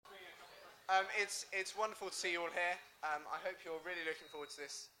It's wonderful to see you all here. I hope you're really looking forward to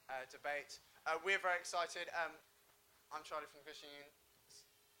this debate. We're very excited. I'm Charlie from the Christian Union,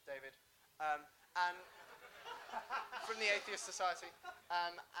 David, and from the Atheist Society,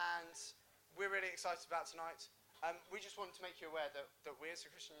 and we're really excited about tonight. We just wanted to make you aware that we as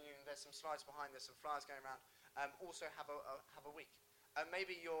a Christian Union, there's some slides behind, there's some flyers going around, also have a week.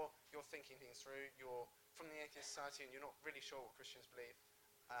 Maybe you're thinking things through, you're from the Atheist Society and you're not really sure what Christians believe.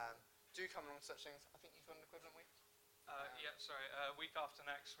 Do come along to such things. I think you've got an equivalent week. Week after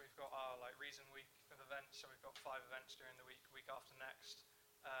next, we've got our Reason Week of events. So we've got 5 events during the week. Week after next,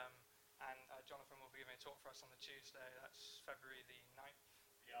 and Jonathan will be giving a talk for us on the Tuesday. That's February the 9th.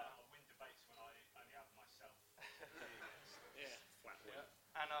 Yeah, I'll win debates when I only have myself. Yeah, flat win. Yeah.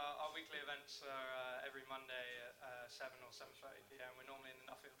 And our weekly events are every Monday at 7 or 7:30 p.m. We're normally in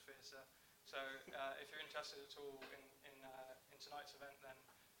the Nuffield Theatre. So if you're interested at all in tonight's event, then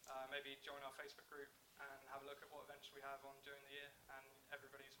maybe join our Facebook group and have a look at what events we have on during the year, and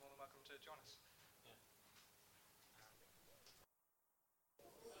everybody's more than welcome to join us. Yeah.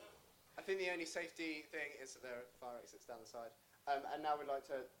 I think the only safety thing is that there are fire exits down the side. And now we'd like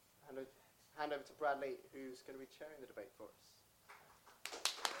to hand over to Bradley, who's going to be chairing the debate for us.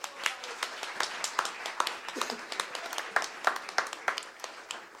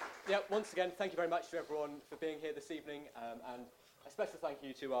 Yeah, once again, thank you very much to everyone for being here this evening, and a special thank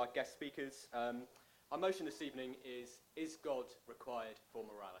you to our guest speakers. Our motion this evening is God required for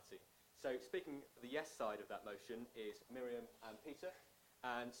morality? So speaking for the yes side of that motion is Miriam and Peter,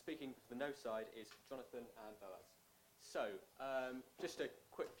 and speaking for the no side is Jonathan and Boaz. So, just a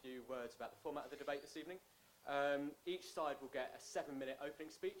quick few words about the format of the debate this evening. Each side will get a 7-minute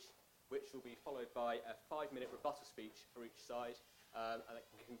opening speech, which will be followed by a 5-minute rebuttal speech for each side, and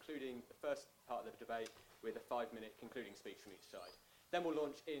concluding the first part of the debate with a 5-minute concluding speech from each side. Then we'll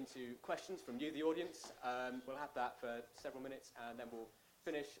launch into questions from you, the audience. We'll have that for several minutes, and then we'll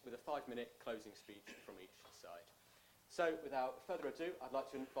finish with a 5-minute closing speech from each side. So, without further ado, I'd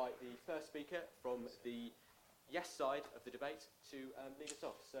like to invite the first speaker from the yes side of the debate to lead us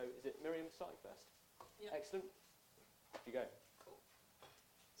off. So, is it Miriam starting first? Yeah. Excellent. Off you go. Cool.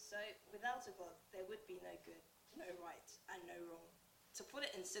 So, without a God, there would be no good, no right, and no wrong. To put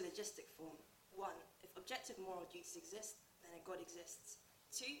it in syllogistic form, 1. If objective moral duties exist, then a God exists.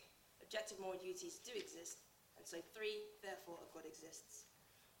 2. Objective moral duties do exist, and so 3. Therefore, a God exists.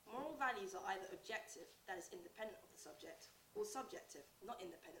 Moral values are either objective, that is independent of the subject, or subjective, not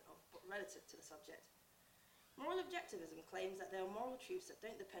independent of, but relative to the subject. Moral objectivism claims that there are moral truths that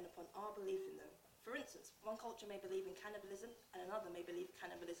don't depend upon our belief in them. For instance, one culture may believe in cannibalism, and another may believe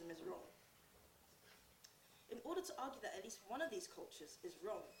cannibalism is wrong. In order to argue that at least one of these cultures is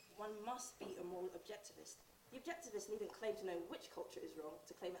wrong, one must be a moral objectivist. The objectivist needn't claim to know which culture is wrong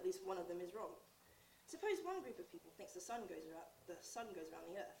to claim at least one of them is wrong. Suppose one group of people thinks the sun goes around the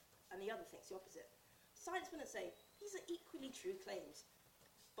earth, and the other thinks the opposite. Science wouldn't say, these are equally true claims,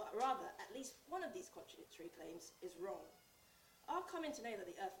 but rather, at least one of these contradictory claims is wrong. Our coming to know that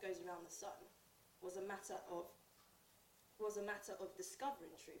the earth goes around the sun was a matter of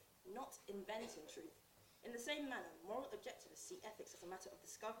discovering truth, not inventing truth. In the same manner, moral objectivists see ethics as a matter of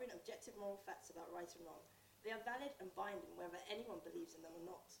discovering objective moral facts about right and wrong. They are valid and binding whether anyone believes in them or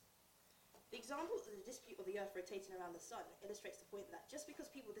not. The example of the dispute of the earth rotating around the sun illustrates the point that just because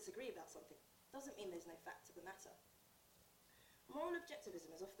people disagree about something doesn't mean there's no fact to the matter. Moral objectivism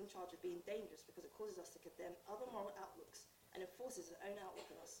is often charged with being dangerous because it causes us to condemn other moral outlooks and enforces its own outlook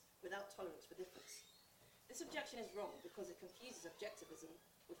on us without tolerance for difference. This objection is wrong because it confuses objectivism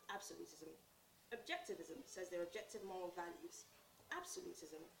with absolutism. Objectivism says they're objective moral values.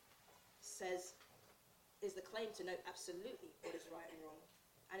 Absolutism is the claim to know absolutely what is right and wrong,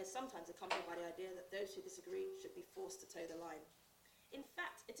 and is sometimes accompanied by the idea that those who disagree should be forced to toe the line. In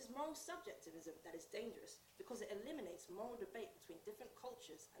fact, it is moral subjectivism that is dangerous because it eliminates moral debate between different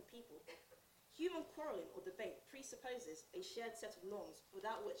cultures and people. Human quarrelling or debate presupposes a shared set of norms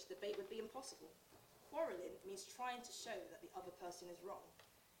without which debate would be impossible. Quarrelling means trying to show that the other person is wrong.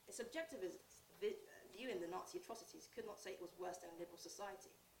 A subjectivist viewing the Nazi atrocities could not say it was worse than a liberal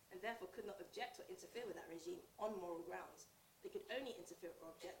society, and therefore could not object or interfere with that regime on moral grounds. They could only interfere or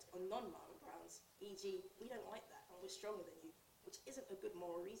object on non-moral grounds, e.g., we don't like that and we're stronger than you, which isn't a good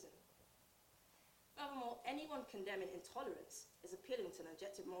moral reason. Furthermore, anyone condemning intolerance is appealing to an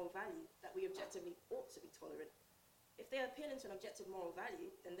objective moral value that we objectively ought to be tolerant. If they are appealing to an objective moral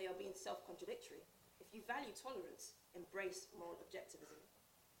value, then they are being self-contradictory. If you value tolerance, embrace moral objectivism.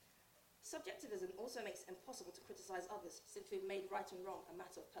 Subjectivism also makes it impossible to criticize others since we've made right and wrong a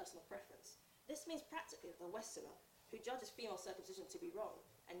matter of personal preference. This means practically that the Westerner, who judges female circumcision to be wrong,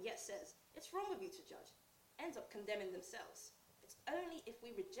 and yet says, It's wrong of you to judge, ends up condemning themselves. It's only if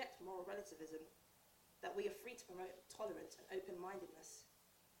we reject moral relativism that we are free to promote tolerance and open-mindedness.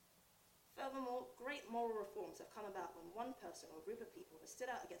 Furthermore, great moral reforms have come about when one person or group of people has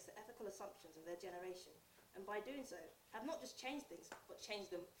stood out against the ethical assumptions of their generation, and by doing so, have not just changed things, but changed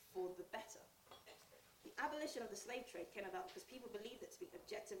them for the better. The abolition of the slave trade came about because people believed it to be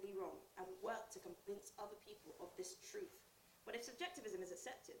objectively wrong and worked to convince other people of this truth. But if subjectivism is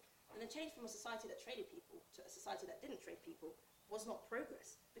accepted, then the change from a society that traded people to a society that didn't trade people was not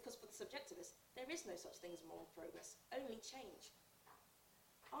progress, because for the subjectivist, there is no such thing as moral progress, only change.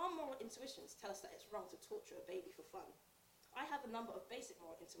 Our moral intuitions tell us that it's wrong to torture a baby for fun. I have a number of basic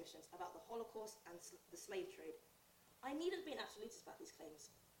moral intuitions about the Holocaust and the slave trade. I needn't be an absolutist about these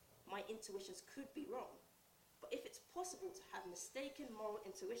claims. My intuitions could be wrong. But if it's possible to have mistaken moral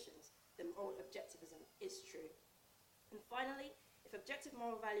intuitions, then moral objectivism is true. And finally, if objective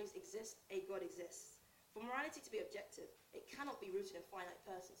moral values exist, a God exists. For morality to be objective, it cannot be rooted in finite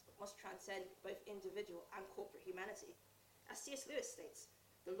persons, but must transcend both individual and corporate humanity. As C.S. Lewis states,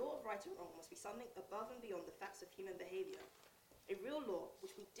 the law of right and wrong must be something above and beyond the facts of human behaviour, a real law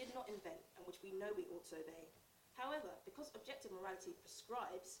which we did not invent and which we know we ought to obey. However, because objective morality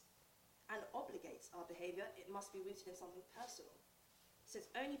prescribes and obligates our behaviour, it must be rooted in something personal,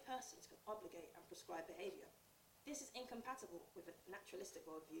 since only persons can obligate and prescribe behaviour. This is incompatible with a naturalistic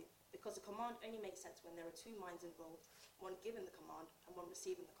worldview, because the command only makes sense when there are two minds involved, one giving the command and one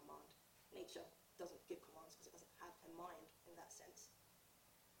receiving the command. Nature doesn't give commands because it doesn't have a mind in that sense.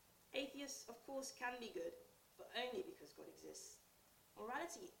 Atheists, of course, can be good, but only because God exists.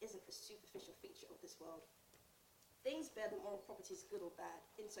 Morality isn't a superficial feature of this world. Things bear the moral properties good or bad,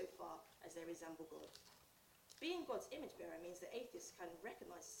 insofar as they resemble God. Being God's image bearer means that atheists can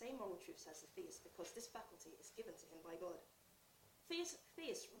recognize the same moral truths as the theist, because this faculty is given to him by God.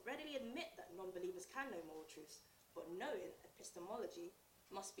 Theists readily admit that non-believers can know moral truths, but knowing, epistemology,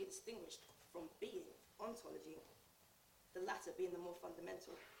 must be distinguished from being, ontology, the latter being the more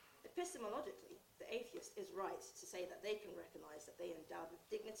fundamental. Epistemologically, the atheist is right to say that they can recognize that they are endowed with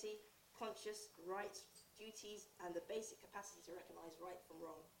dignity, conscious rights, duties, and the basic capacity to recognize right from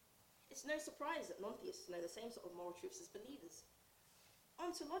wrong. It's no surprise that non-theists know the same sort of moral truths as believers.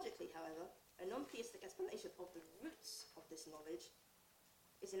 Ontologically, however, a non-theistic explanation of the roots of this knowledge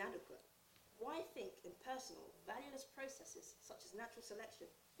is inadequate. Why think impersonal, valueless processes such as natural selection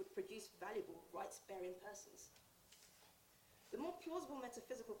would produce valuable, rights-bearing persons? The more plausible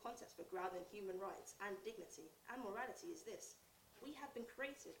metaphysical context for grounding human rights and dignity and morality is this: we have been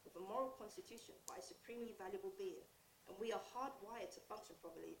created with a moral constitution by a supremely valuable being, and we are hardwired to function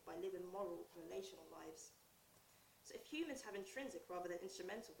properly by living moral, relational lives. So if humans have intrinsic rather than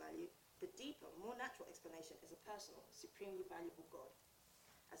instrumental value, the deeper, more natural explanation is a personal, supremely valuable God,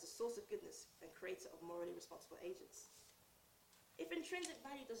 as a source of goodness and creator of morally responsible agents. If intrinsic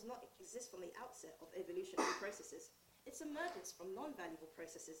value does not exist from the outset of evolutionary processes, its emergence from non-valuable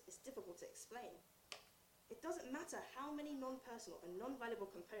processes is difficult to explain. It doesn't matter how many non-personal and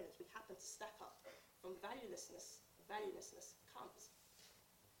non-valuable components we happen to stack up, from valuelessness comes.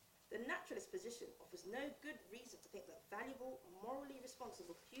 The naturalist position offers no good reason to think that valuable, morally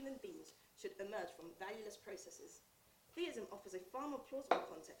responsible human beings should emerge from valueless processes. Theism offers a far more plausible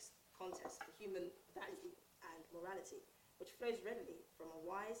contest for human value and morality, which flows readily from a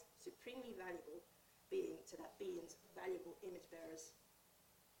wise, supremely valuable being to that being's valuable image bearers.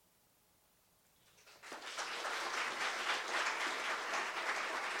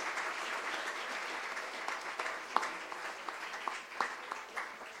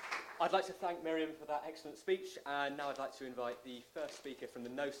 I'd like to thank Miriam for that excellent speech, and now I'd like to invite the first speaker from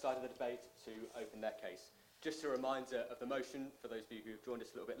the no side of the debate to open their case. Just a reminder of the motion, for those of you who have joined us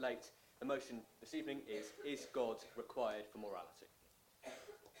a little bit late. The motion this evening is God required for morality?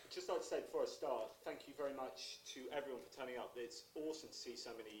 Just like to say before I start, thank you very much to everyone for turning up. It's awesome to see so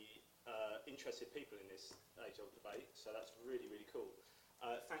many interested people in this age-old debate, so that's really, really cool.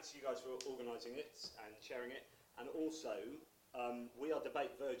 Thanks to you guys for organising it and sharing it, and also we are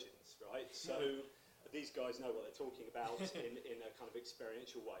debate virgins, right? So these guys know what they're talking about in a kind of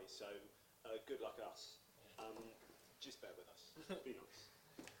experiential way, so good luck us. Just bear with us, be nice.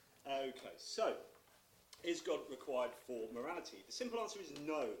 Okay, so is God required for morality? The simple answer is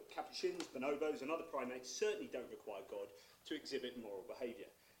no. Capuchins, bonobos and other primates certainly don't require God to exhibit moral behaviour.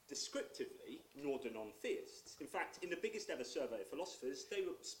 Descriptively, nor do non-theists. In fact, in the biggest ever survey of philosophers, they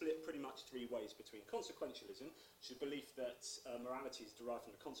were split pretty much three ways between consequentialism, which is the belief that morality is derived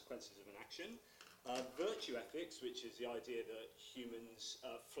from the consequences of an action, virtue ethics, which is the idea that humans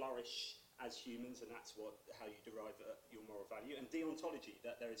flourish as humans, and that's how you derive your moral value, and deontology,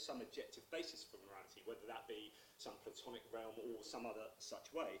 that there is some objective basis for morality, whether that be some Platonic realm or some other such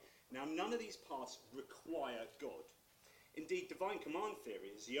way. Now, none of these paths require God. Indeed, divine command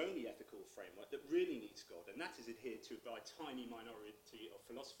theory is the only ethical framework that really needs God, and that is adhered to by a tiny minority of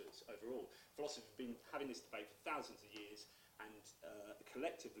philosophers overall. Philosophers have been having this debate for thousands of years, and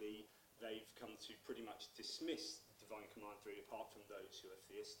collectively they've come to pretty much dismiss divine command theory apart from those who are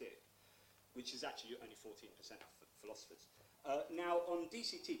theistic, which is actually only 14% of philosophers. Now, on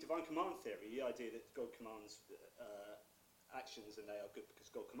DCT, divine command theory, the idea that God commands actions and they are good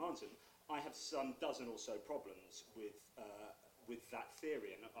because God commands them, I have some dozen or so problems with that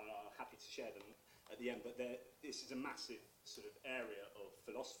theory, and I'm happy to share them at the end, but this is a massive sort of area of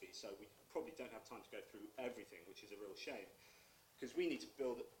philosophy, so we probably don't have time to go through everything, which is a real shame, because we need to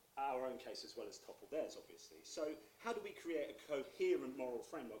build our own case as well as topple theirs, obviously. So how do we create a coherent moral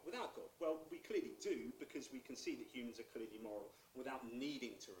framework without God? Well, we clearly do, because we can see that humans are clearly moral without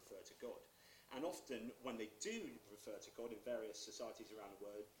needing to refer to God. And often, when they do refer to God in various societies around the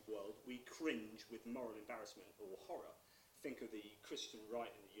world, we cringe with moral embarrassment or horror. Think of the Christian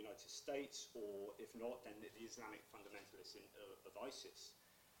right in the United States, or if not, then the Islamic fundamentalists of ISIS.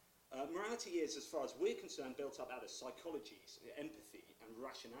 Morality is, as far as we're concerned, built up out of psychologies, empathy and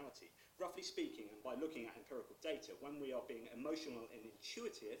rationality. Roughly speaking, and by looking at empirical data, when we are being emotional and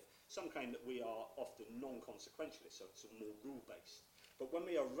intuitive, some claim that we are often non-consequentialist, so it's more rule-based. But when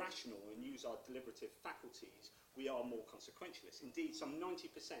we are rational and use our deliberative faculties, we are more consequentialist. Indeed, some 90%,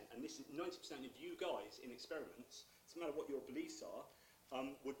 and this is 90% of you guys in experiments, doesn't matter what your beliefs are,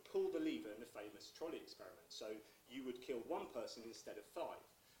 would pull the lever in the famous trolley experiment. So you would kill one person instead of 5.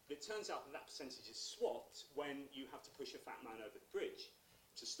 But it turns out that percentage is swapped when you have to push a fat man over the bridge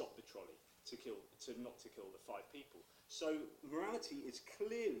to stop the trolley, not to kill the 5 people. So morality is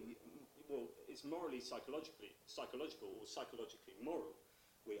clearly, well, it's morally psychological or psychologically moral.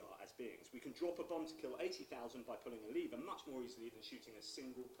 We are as beings. We can drop a bomb to kill 80,000 by pulling a lever much more easily than shooting a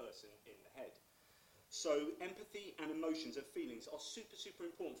single person in the head. So empathy and emotions and feelings are super, super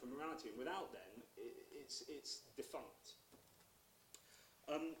important for morality, and without them, it's defunct.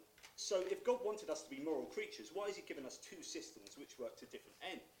 So if God wanted us to be moral creatures, why has he given us 2 systems which work to different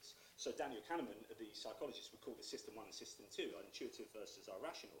ends? So Daniel Kahneman, the psychologist, would call this system 1 and system 2, our intuitive versus our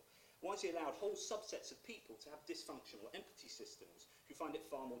rational. Why has he allowed whole subsets of people to have dysfunctional empathy systems who find it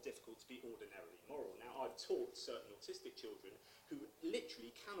far more difficult to be ordinarily moral? Now, I've taught certain autistic children who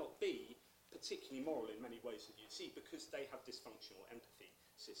literally cannot be particularly moral in many ways that you'd see because they have dysfunctional empathy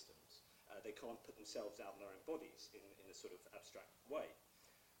systems. They can't put themselves out in their own bodies in a sort of abstract way.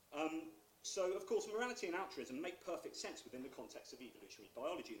 So, of course, morality and altruism make perfect sense within the context of evolutionary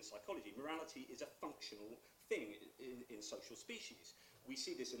biology and psychology. Morality is a functional thing in social species. We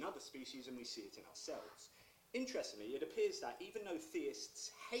see this in other species and we see it in ourselves. Interestingly, it appears that even though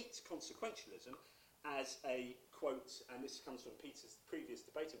theists hate consequentialism as a, quote, and this comes from Peter's previous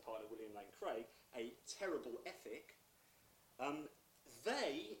debating partner, William Lane Craig, a terrible ethic,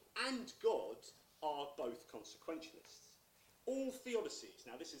 they and God are both consequentialists. All theodicies,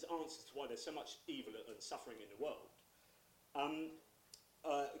 now this is answers to why there's so much evil and suffering in the world,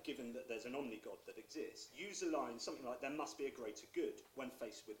 given that there's an omni-God that exists, use a line, something like, there must be a greater good when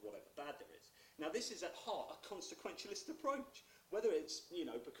faced with whatever bad there is. Now this is at heart a consequentialist approach. Whether it's,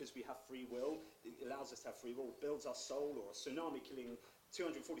 because we have free will, it allows us to have free will, builds our soul, or a tsunami killing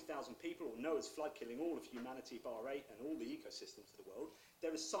 240,000 people, or Noah's flood killing all of humanity bar 8 and all the ecosystems of the world,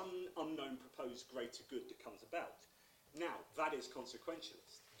 there is some unknown proposed greater good that comes about. Now, that is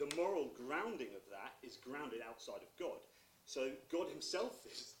consequentialist. The moral grounding of that is grounded outside of God. So God himself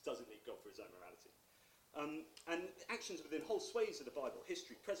doesn't need God for his own morality. And actions within whole swathes of the Bible,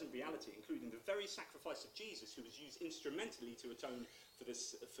 history, present reality, including the very sacrifice of Jesus, who was used instrumentally to atone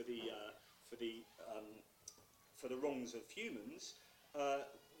for the wrongs of humans,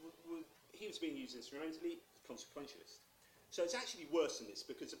 he was being used instrumentally, consequentialist. So it's actually worse than this,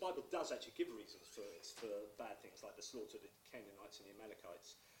 because the Bible does actually give reasons for bad things, like the slaughter of the Canaanites and the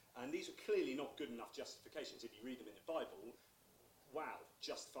Amalekites. And these are clearly not good enough justifications if you read them in the Bible. Wow,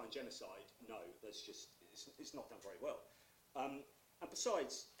 justifying genocide? No, it's not done very well. And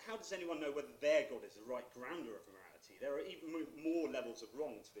besides, how does anyone know whether their God is the right grounder of morality? There are even more levels of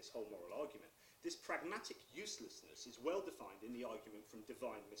wrong to this whole moral argument. This pragmatic uselessness is well defined in the argument from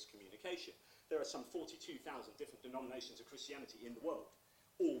divine miscommunication. There are some 42,000 different denominations of Christianity in the world,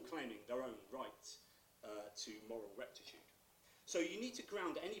 all claiming their own right to moral rectitude. So you need to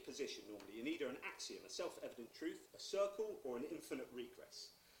ground any position normally in either an axiom, a self-evident truth, a circle, or an infinite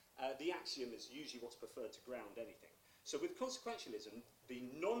regress. The axiom is usually what's preferred to ground anything. So with consequentialism, The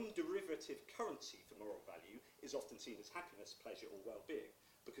non-derivative currency for moral value is often seen as happiness, pleasure, or well-being,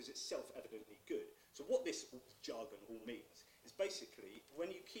 because it's self-evidently good. So what this jargon all means is basically, when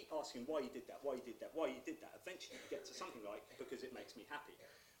you keep asking why you did that, why you did that, why you did that, eventually you get to something like, because it makes me happy.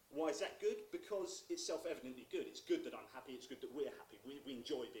 Why is that good? Because it's self-evidently good. It's good that I'm happy, it's good that we're happy, we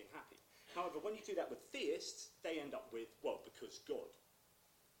enjoy being happy. However, when you do that with theists, they end up with, well, because God.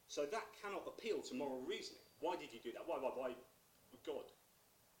 So that cannot appeal to moral reasoning. Why did you do that? Why God?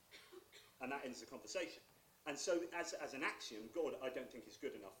 And that ends the conversation. And so, as an axiom, God, I don't think is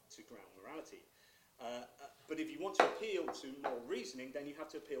good enough to ground morality. But if you want to appeal to moral reasoning, then you have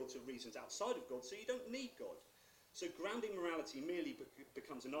to appeal to reasons outside of God, so you don't need God. So grounding morality merely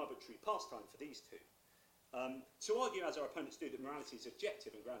becomes an arbitrary pastime for these two. To argue, as our opponents do, that morality is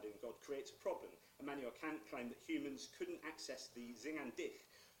objective and grounded in God creates a problem. Immanuel Kant claimed that humans couldn't access the Sinn an sich,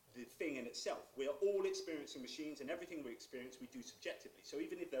 the thing in itself. We are all experiencing machines, and everything we experience we do subjectively. So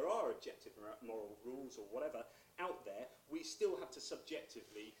even if there are objective moral rules or whatever out there, we still have to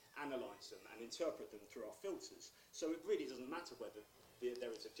subjectively analyse them and interpret them through our filters. So it really doesn't matter whether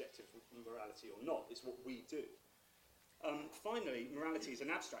there is objective morality or not, it's what we do. Finally, morality is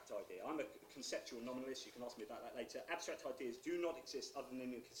an abstract idea. I'm a conceptual nominalist, you can ask me about that later. Abstract ideas do not exist other than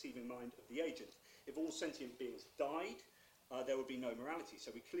in the conceiving mind of the agent. If all sentient beings died, there would be no morality.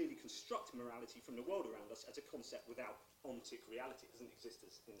 So we clearly construct morality from the world around us as a concept without ontic reality. It doesn't exist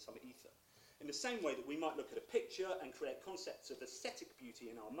as in some ether. In the same way that we might look at a picture and create concepts of aesthetic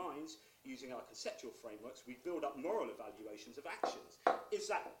beauty in our minds, using our conceptual frameworks, we build up moral evaluations of actions. Is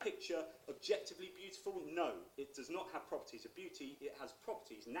that picture objectively beautiful? No, it does not have properties of beauty. It has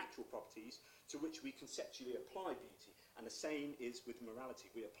properties, natural properties, to which we conceptually apply beauty. And the same is with morality.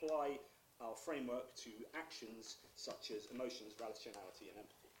 We apply our framework to actions such as emotions, rationality, and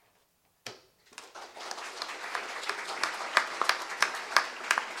empathy.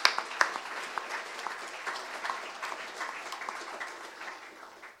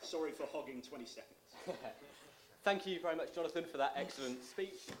 Sorry for hogging 20 seconds. Thank you very much, Jonathan, for that excellent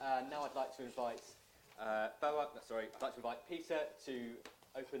speech. Now I'd like to invite Peter to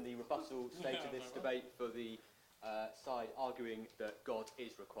open the rebuttal stage of this debate for the side arguing that God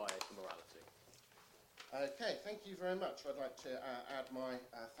is required for morality. Okay, thank you very much. I'd like to add my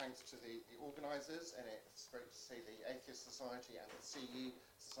thanks to the organisers, and it's great to see the Atheist Society and the CU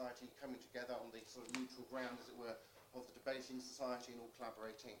Society coming together on the sort of neutral ground, as it were, of the Debating Society, and all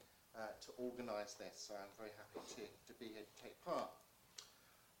collaborating to organise this. So I'm very happy to be here to take part.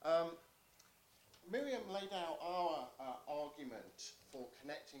 Miriam laid out our argument for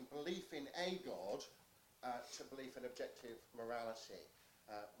connecting belief in a God to belief in objective morality,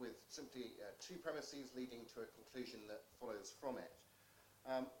 with simply two premises leading to a conclusion that follows from it.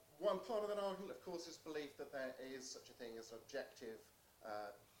 One part of that argument, of course, is belief that there is such a thing as objective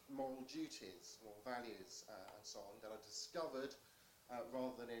moral duties, moral values, and so on, that are discovered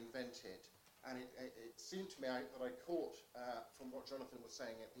rather than invented. And it seemed to me that I caught from what Jonathan was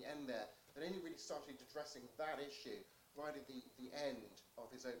saying at the end there, that only really started addressing that issue right at the end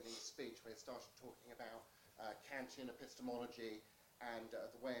of his opening speech, where he started talking about Kantian epistemology and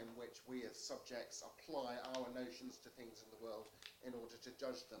the way in which we as subjects apply our notions to things in the world in order to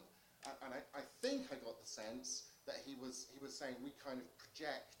judge them. And I think I got the sense that he was saying we kind of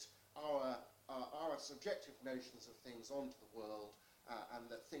project our subjective notions of things onto the world, and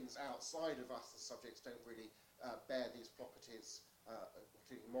that things outside of us as subjects don't really bear these properties,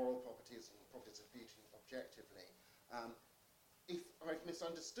 including moral properties and properties of beauty objectively. If I've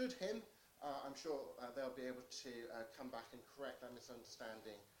misunderstood him, I'm sure they'll be able to come back and correct that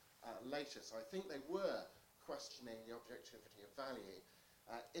misunderstanding later. So I think they were questioning the objectivity of value.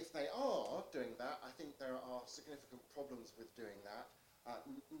 If they are doing that, I think there are significant problems with doing that,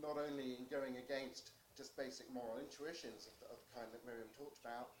 not only in going against just basic moral intuitions of the kind that Miriam talked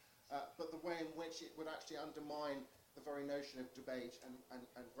about, but the way in which it would actually undermine the very notion of debate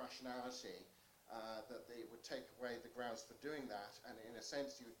and rationality, that it would take away the grounds for doing that, and in a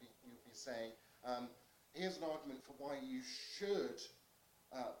sense you would be saying, here's an argument for why you should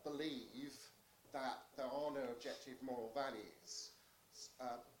believe that there are no objective moral values.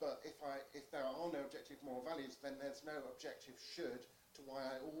 But if there are no objective moral values, then there's no objective should to why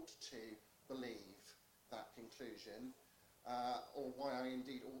I ought to believe that conclusion, or why I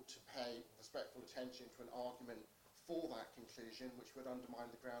indeed ought to pay respectful attention to an argument for that conclusion, which would undermine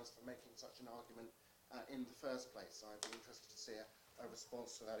the grounds for making such an argument in the first place. So I'd be interested to see a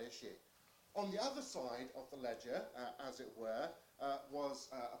response to that issue. On the other side of the ledger, as it were, was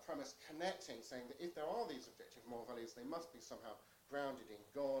a premise connecting, saying that if there are these objective moral values, they must be somehow grounded in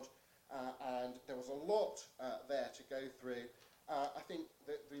God, and there was a lot there to go through. I think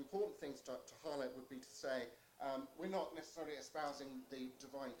that the important things to highlight would be to say we're not necessarily espousing the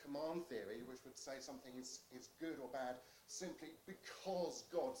divine command theory, which would say something is good or bad simply because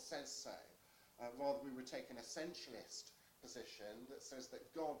God says so. Rather, we would take an essentialist position that says that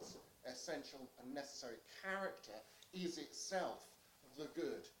God's essential and necessary character is itself the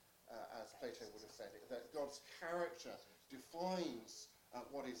good, as Plato would have said it, that God's character defines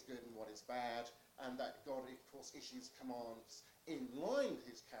what is good and what is bad, and that God, of course, issues commands in line with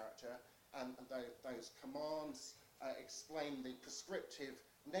his character, and those commands explain the prescriptive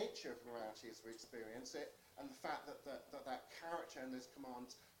nature of morality as we experience it, and the fact that that character and those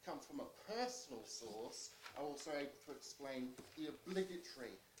commands come from a personal source are also able to explain the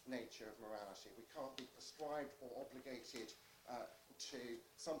obligatory nature of morality. We can't be prescribed or obligated to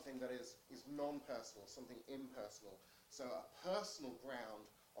something that is non-personal, something impersonal. So a personal ground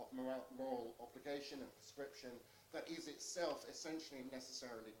of moral obligation and prescription that is itself essentially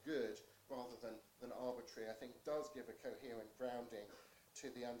necessarily good rather than arbitrary, I think does give a coherent grounding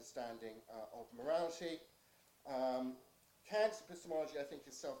to the understanding of morality. Kant's epistemology, I think,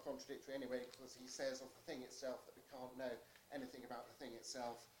 is self-contradictory anyway, because he says of the thing itself that we can't know anything about the thing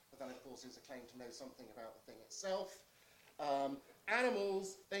itself, but that, of course, is a claim to know something about the thing itself.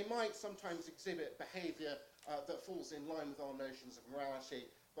 Animals, they might sometimes exhibit behaviour that falls in line with our notions of morality,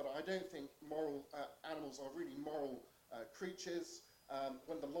 but I don't think animals are really moral creatures.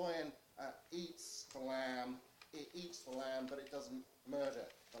 When the lion eats the lamb, it eats the lamb, but it doesn't murder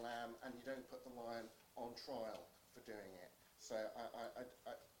the lamb, and you don't put the lion on trial for doing it. So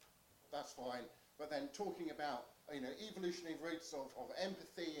that's fine. But then talking about evolutionary roots of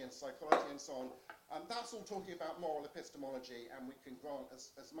empathy and psychology and so on, that's all talking about moral epistemology, and we can grant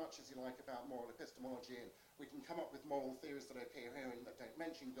as much as you like about moral epistemology, and we can come up with moral theories that are coherent that don't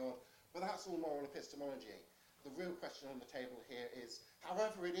mention God, but that's all moral epistemology. The real question on the table here is,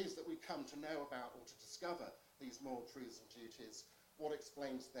 however it is that we come to know about or to discover these moral truths and duties, what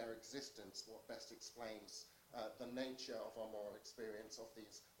explains their existence, what best explains the nature of our moral experience of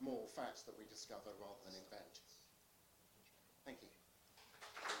these moral facts that we discover rather than invent. Thank you.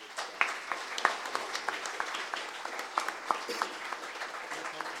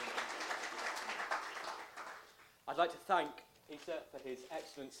 I'd like to thank Peter for his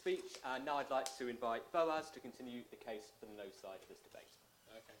excellent speech, and now I'd like to invite Boaz to continue the case for the no side of this debate.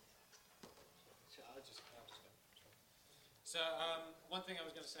 Okay. I'll just go. So, one thing I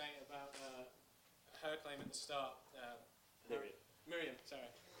was going to say about her claim at the start. Miriam, sorry.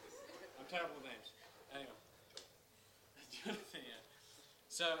 I'm terrible with names. Anyway. Jonathan, yeah.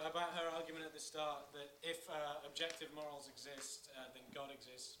 So, about her argument at the start that if objective morals exist, then God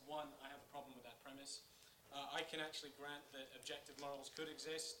exists. One, I have a problem with that premise. I can actually grant that objective morals could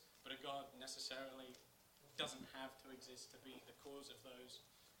exist, but a God necessarily doesn't have to exist to be the cause of those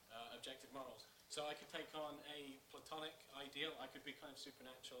objective morals. So I could take on a Platonic ideal. I could be kind of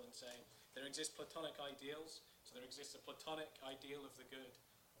supernatural and say there exist Platonic ideals, so there exists a Platonic ideal of the good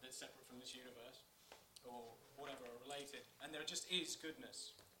that's separate from this universe, or whatever, or related, and there just is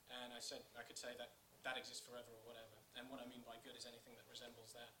goodness. And I could say that exists forever or whatever. And what I mean by good is anything that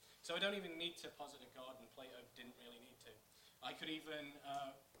resembles that. So I don't even need to posit a God, and Plato didn't really need to. I could even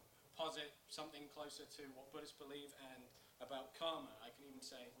posit something closer to what Buddhists believe and about karma. I can even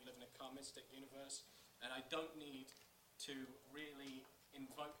say we live in a karmistic universe, and I don't need to really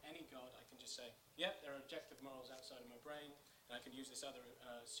invoke any God. I can just say, yep, there are objective morals outside of my brain, and I can use this other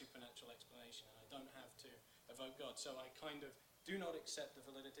supernatural explanation, and I don't have to evoke God. So I kind of do not accept the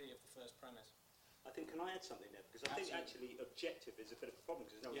validity of the first premise. I think, can I add something there? Because I think actually objective is a bit of a problem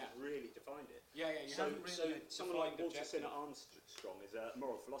because no one's really defined it. You haven't really someone like Walter Sinner Armstrong is a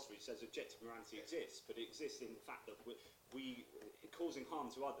moral philosopher who says objective morality exists, but it exists in the fact that we causing harm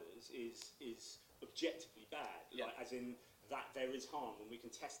to others is objectively bad, like, as in that there is harm and we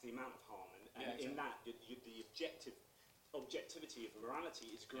can test the amount of harm, and in that the objectivity of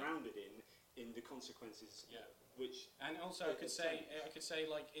morality is grounded in the consequences. Which, and also I could say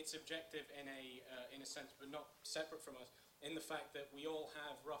like it's objective in a sense, but not separate from us, in the fact that we all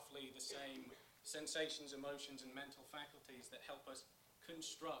have roughly the same sensations, emotions, and mental faculties that help us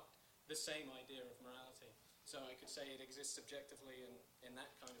construct the same idea of morality. So I could say it exists subjectively in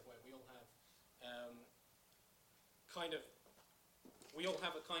that kind of way. We all have we all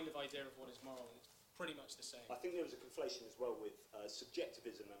have a kind of idea of what is moral, and it's pretty much the same. I think there was a conflation as well with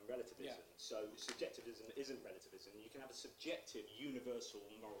subjectivism and relativism. So subjectivism isn't relativism. You can have a subjective, universal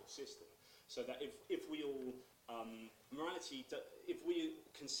moral system. So that if we all if we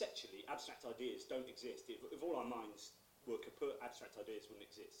conceptually abstract ideas don't exist, if all our minds were kaput, abstract ideas wouldn't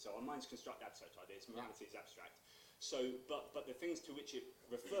exist. So our minds construct abstract ideas. Morality is abstract. But the things to which it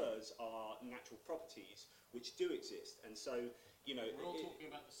refers are natural properties which do exist, and so We're all talking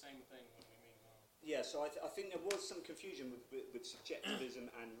about the same thing when we mean moral. Yeah, so I think there was some confusion with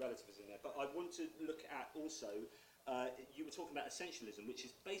subjectivism and relativism there, but I want to look at also, you were talking about essentialism, which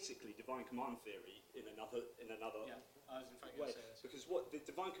is basically divine command theory in another Yeah, I was in fact going way. to say this. Because what the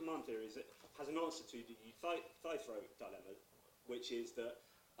divine command theory is, it has an answer to the thigh-throw dilemma, which is that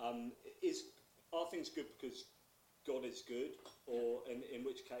are things good because God is good, or in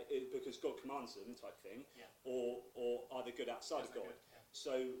which case because God commands them, type thing, or are they good outside of God? Good,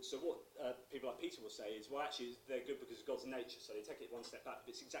 yeah. So what people like Peter will say is, well, actually they're good because of God's nature, so they take it one step back,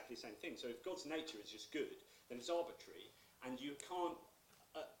 but it's exactly the same thing. So if God's nature is just good, then it's arbitrary, and you can't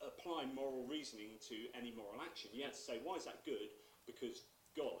apply moral reasoning to any moral action. You have to say, why is that good? Because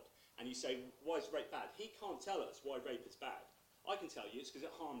God. And you say, why is rape bad? He can't tell us why rape is bad. I can tell you it's because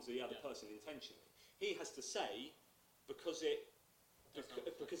it harms the other person intentionally. He has to say, because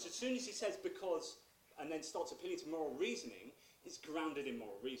as soon as he says because and then starts appealing to moral reasoning, it's grounded in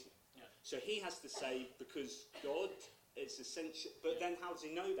moral reasoning. Yeah. So he has to say because God, it's essential. But then how does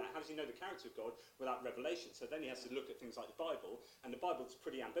he know that? How does he know the character of God without revelation? So then he has to look at things like the Bible, and the Bible's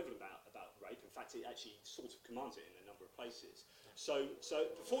pretty ambivalent about rape. In fact, it actually sort of commands it in a number of places. So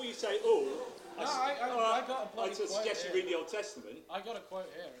before you say, I got a I suggest you read the Old Testament. I got a quote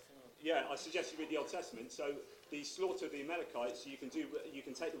here. If you want. Yeah, I suggest you read the Old Testament. So the slaughter of the Amalekites, you can take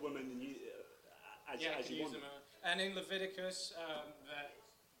the woman and as you want. And in Leviticus, that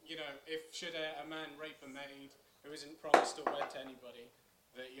if should a man rape a maid who isn't promised or wed to anybody,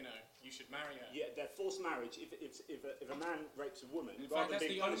 that you should marry her. Yeah, they're forced marriage. If a man rapes a woman, in rather fact, than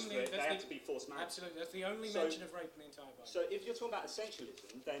being punished for it, they have to be forced marriage. Absolutely, that's the only mention of rape in the entire Bible. So if you're talking about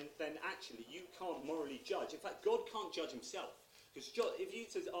essentialism, then actually you can't morally judge. In fact, God can't judge himself. Because if you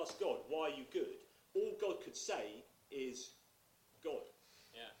to ask God, why are you good? All God could say is God.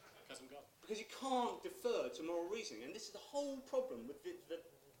 Yeah, because I'm God. Because you can't defer to moral reasoning. And this is the whole problem with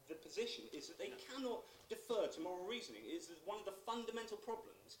the position, is that they cannot defer to moral reasoning. It is one of the fundamental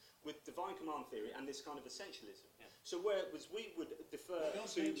problems with divine command theory and this kind of essentialism. Yeah. So whereas we would defer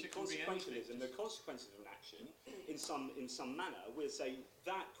God's to nature can be consequentialism, anything. the consequences of an action, in some manner, we'll say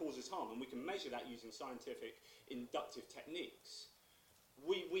that causes harm, and we can measure that using scientific inductive techniques.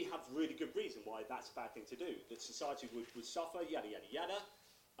 We have really good reason why that's a bad thing to do, that society would suffer, yada, yada, yada.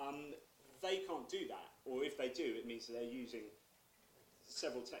 They can't do that, or if they do, it means that they're using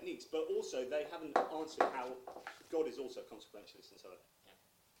several techniques, but also they haven't answered how God is also consequentialist and so on.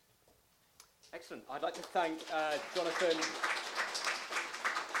 Excellent. I'd like to thank Jonathan.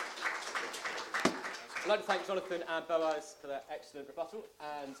 I'd like to thank Jonathan and Boaz for their excellent rebuttal,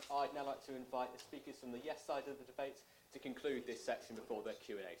 and I'd now like to invite the speakers from the yes side of the debate to conclude this section before the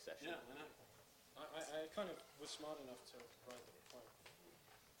Q&A session. Yeah, I know. I kind of was smart enough to write the point.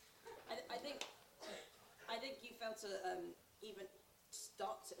 I think you failed to even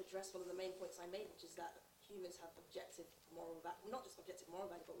start to address one of the main points I made, which is that humans have objective moral value, not just objective moral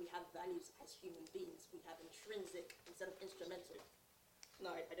value, but we have values as human beings. We have intrinsic instead of instrumental.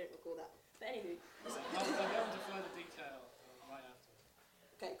 No, I don't recall that. But anywho. I'll go into further detail right after.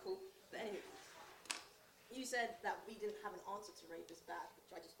 Okay, cool. But anyway, you said that we didn't have an answer to rape is bad,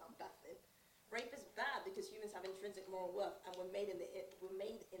 which I just found baffling. Rape is bad because humans have intrinsic moral worth, and we're made in the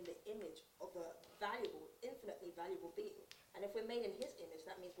image of a valuable, infinitely valuable being. And if we're made in his image,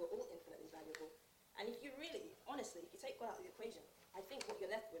 that means we're all infinitely valuable. And if you really, honestly, if you take God out of the equation, I think what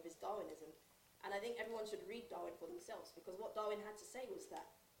you're left with is Darwinism. And I think everyone should read Darwin for themselves, because what Darwin had to say was that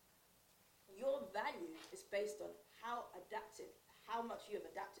your value is based on how much you have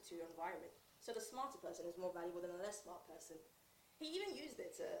adapted to your environment. So the smarter person is more valuable than a less smart person. He even used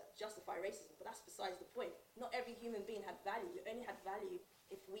it to justify racism, but that's besides the point. Not every human being had value. You only had value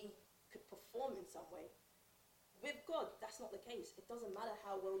if we could perform in some way. With God, that's not the case. It doesn't matter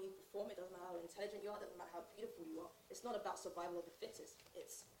how well you perform. It doesn't matter how intelligent you are. It doesn't matter how beautiful you are. It's not about survival of the fittest.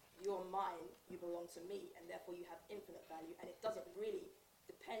 It's you're mine, you belong to me, and therefore you have infinite value, and it doesn't really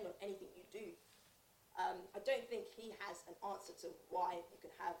depend on anything you do. I don't think he has an answer to why you can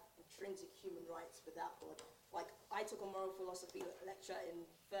have intrinsic human rights without God. Like, I took a moral philosophy lecture in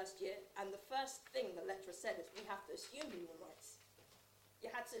first year, and the first thing the lecturer said is we have to assume human rights. You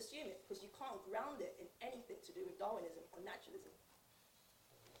had to assume it, because you can't ground it in anything to do with Darwinism or naturalism.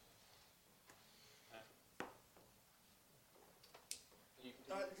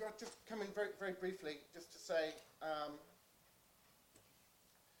 Just come in very, very briefly, just to say,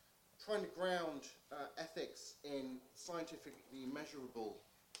 trying to ground ethics in scientifically measurable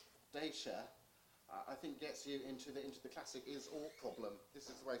data, I think gets you into the classic is-all problem. This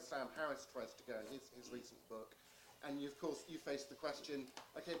is the way Sam Harris tries to go in his recent book. and of course you face the question,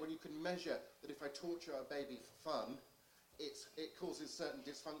 okay, well you can measure that if I torture a baby for fun, it causes certain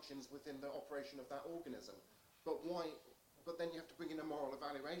dysfunctions within the operation of that organism. But why? But then you have to bring in a moral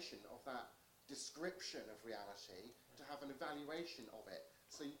evaluation of that description of reality to have an evaluation of it.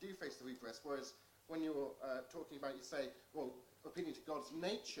 So you do face the regress, whereas when you're talking about, you say, well, opinion to God's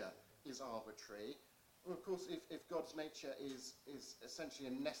nature is arbitrary. Well, of course, if God's nature is essentially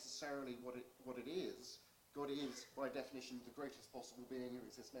and necessarily what it is, God is, by definition, the greatest possible being who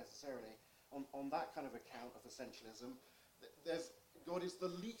exists necessarily. On that kind of account of essentialism, God is the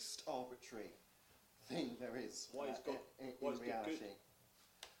least arbitrary thing there is. Why is God in good? reality?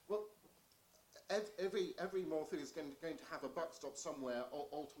 Well, every moral theory is going to have a buck stop somewhere, or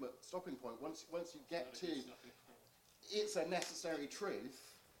ultimate stopping point. Once you get to, it's a necessary truth.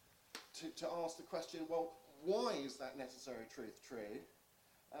 To ask the question, well, why is that necessary truth true?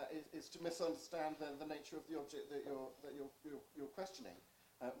 Is to misunderstand the nature of the object that you're questioning.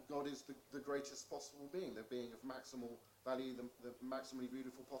 God is the greatest possible being, the being of maximal value, the maximally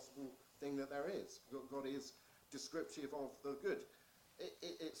beautiful possible thing that there is. God is descriptive of the good.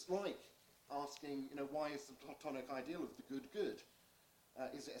 It's like asking, why is the Platonic ideal of the good good?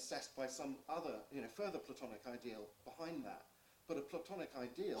 Is it assessed by some other, further Platonic ideal behind that? But a Platonic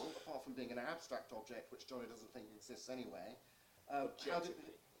ideal, apart from being an abstract object, which Johnny doesn't think exists anyway, how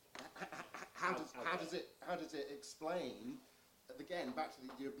does it explain? Again, back to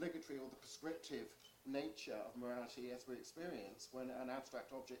the obligatory or the prescriptive nature of morality as we experience when an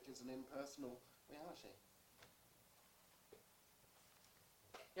abstract object is an impersonal reality.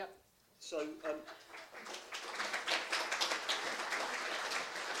 Yeah. So,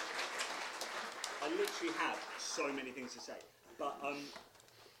 I literally have so many things to say, but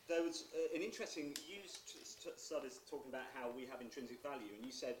there was an interesting, you started talking about how we have intrinsic value, and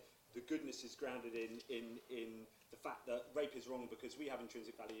you said the goodness is grounded in the fact that rape is wrong because we have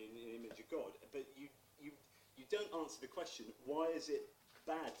intrinsic value in the image of God, but you don't answer the question, why is it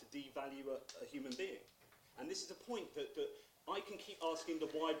bad to devalue a human being? And this is a point that I can keep asking the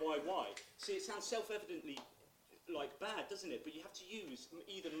why. See, it sounds self-evidently like bad, doesn't it? But you have to use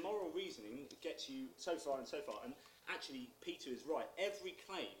either moral reasoning that gets you so far and so far, and actually Peter is right. Every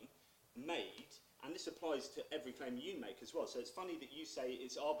claim made, and this applies to every claim you make as well, so it's funny that you say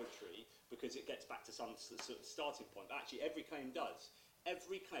it's arbitrary because it gets back to some sort of starting point, but actually every claim does.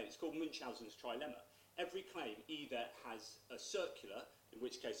 Every claim, it's called Munchausen's trilemma. Every claim either has a circular, in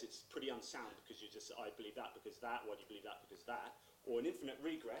which case it's pretty unsound because you just, I believe that because that, why do you believe that because that, or an infinite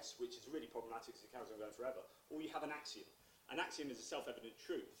regress, which is really problematic because it carries on going forever, or you have an axiom. An axiom is a self-evident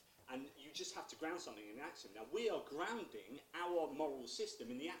truth, and you just have to ground something in an axiom. Now, we are grounding our moral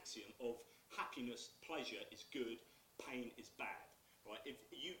system in the axiom of happiness, pleasure is good, pain is bad. Right? If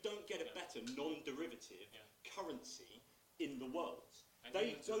you don't get a better non-derivative currency in the world,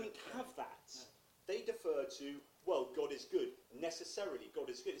 they don't have that. They defer to, well, God is good. Necessarily, God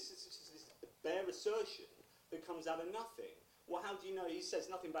is good. It's this bare assertion that comes out of nothing. Well, how do you know? He says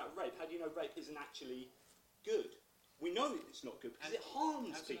nothing about rape. How do you know rape isn't actually good? We know it's not good because it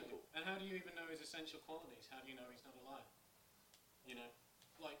harms people. And how do you even know his essential qualities? How do you know he's not a liar?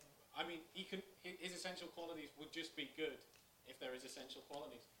 His essential qualities would just be good if there is essential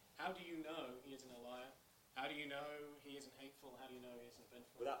qualities. How do you know he isn't a liar? How do you know he isn't hateful? How do you know he isn't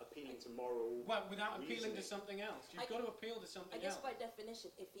vengeful? Without appealing to moral without appealing to reasoning. something else. You've got to appeal to something else. I guess by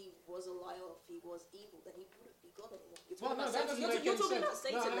definition, if he was a liar or if he was evil, then he wouldn't be God anymore. Well, no, that doesn't make any sense. You're talking about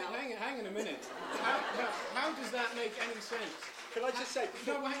Satan now. Hang on a minute. How does that make any sense? Can I just say...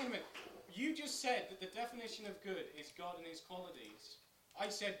 No, hang on a minute. You just said that the definition of good is God and his qualities. I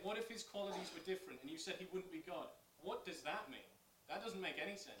said, what if his qualities were different? And you said he wouldn't be God. What does that mean? That doesn't make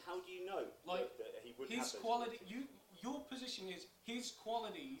any sense. How do you know that he wouldn't have his those quality? qualities? Your position is his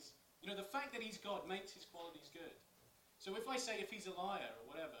qualities. The fact that he's God makes his qualities good. So if I say if he's a liar or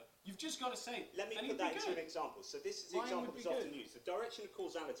whatever, you've just got to say. Let me put that into an example. So this is the example that's often used. The direction of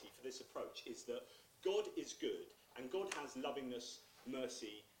causality for this approach is that God is good and God has lovingness,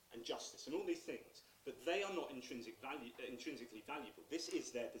 mercy, and justice, and all these things. But they are not intrinsically valuable. This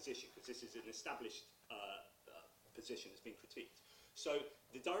is their position because this is an established position that's been critiqued. So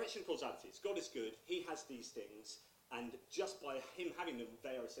the direction of causality is God is good, he has these things, and just by him having them,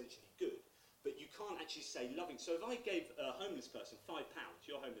 they are essentially good. But you can't actually say loving. So if I gave a homeless person £5,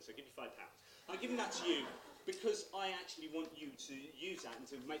 you're homeless, I give you £5. I'm giving that to you because I actually want you to use that and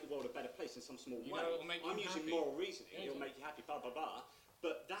to make the world a better place in some small way. I'm using moral reasoning, it'll make you happy, blah, blah, blah.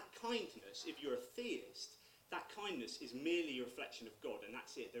 But that kindness, if you're a theist, that kindness is merely a reflection of God, and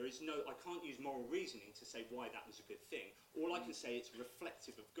that's it. There is no, I can't use moral reasoning to say why that was a good thing. All I can say it's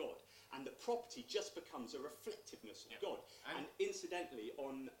reflective of God, and that property just becomes a reflectiveness of God. And incidentally,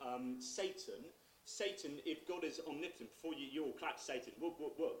 on Satan, if God is omnipotent, before you all clap Satan, whoop,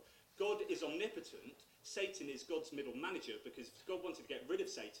 whoop, whoop. God is omnipotent. Satan is God's middle manager, because if God wanted to get rid of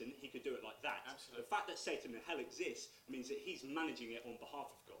Satan, he could do it like that. Absolutely. The fact that Satan in hell exists means that he's managing it on behalf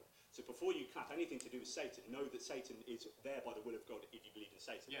of God. So before you clap anything to do with Satan, know that Satan is there by the will of God if you believe in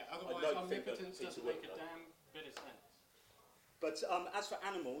Satan. Yeah, otherwise omnipotence doesn't make a damn bit of sense. But as for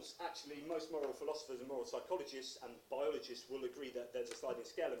animals, actually most moral philosophers and moral psychologists and biologists will agree that there's a sliding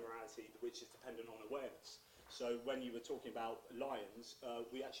scale of morality which is dependent on awareness. So when you were talking about lions,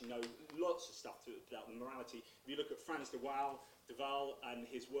 we actually know lots of stuff about morality. If you look at Frans de Waal and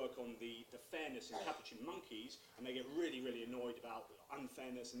his work on the fairness in capuchin monkeys, and they get really, really annoyed about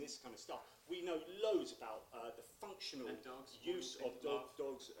unfairness and this kind of stuff. We know loads about the functional use of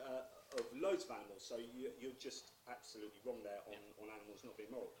dogs, of loads of animals. So you're just absolutely wrong there on animals not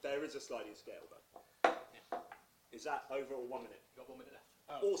being moral. There is a sliding scale, though. Is that over or 1 minute? You've got 1 minute left.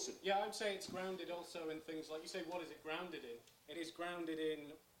 Oh. Awesome. Yeah, I'm saying it's grounded also in things like, you say, what is it grounded in? It is grounded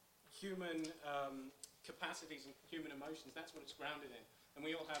in human capacities and human emotions. That's what it's grounded in. And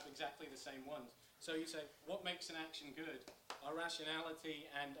we all have exactly the same ones. So you say, what makes an action good? Our rationality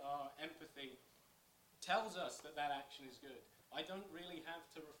and our empathy tells us that that action is good. I don't really have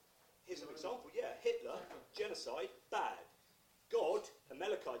to... Here's an example, yeah. Hitler, genocide, bad. God,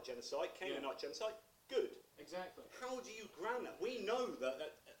 Amalekite genocide, Canaanite genocide, good. Exactly. How do you ground that? We know that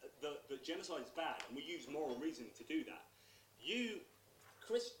genocide is bad, and we use moral reasoning to do that.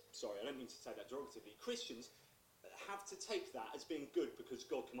 Sorry, I don't mean to say that derogatively. Christians have to take that as being good because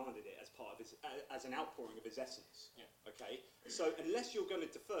God commanded it as part of his, as an outpouring of his essence. Yeah. Okay. So unless you're going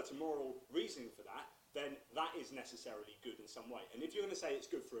to defer to moral reasoning for that, then that is necessarily good in some way. And if you're going to say it's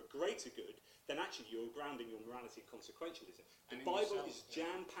good for a greater good, then actually you're grounding your morality in consequentialism. The Bible is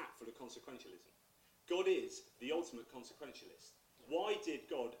jam-packed full of consequentialism. God is the ultimate consequentialist. Why did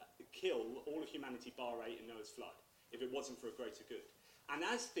God kill all of humanity bar 8 in Noah's flood if it wasn't for a greater good? And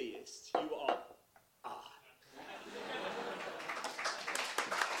as theists, you are...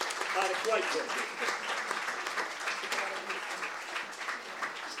 That's a great point.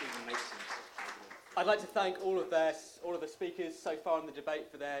 Stephen Mason's argument. I'd like to thank all of the speakers so far in the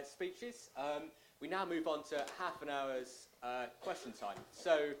debate for their speeches. We now move on to half an hour's question time.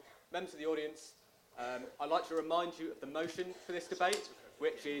 So, members of the audience, I'd like to remind you of the motion for this debate,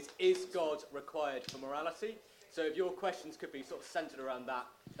 which is God required for morality? So if your questions could be sort of centred around that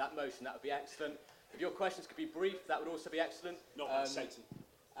motion, that would be excellent. If your questions could be brief, that would also be excellent. Not like Satan.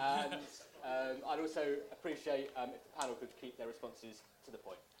 And I'd also appreciate if the panel could keep their responses to the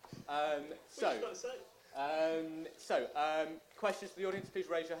point. Questions for the audience, please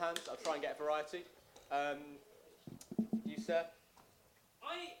raise your hands. I'll try and get a variety. You, sir?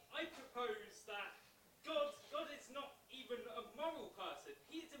 I propose that God is not even a moral person.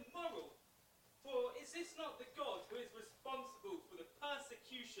 He is immoral. For is this not the God who is responsible for the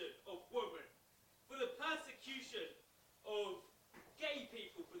persecution of women, for the persecution of gay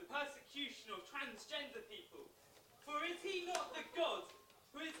people, for the persecution of transgender people? For is he not the God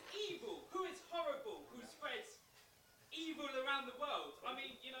who is evil, who is horrible, who spreads evil around the world? I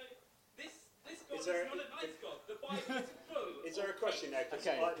mean, you know, this God is not a nice God. The Bible is full. Is there a question there? Because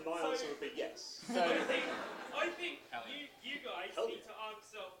my answer would be yes. So, I think you guys need to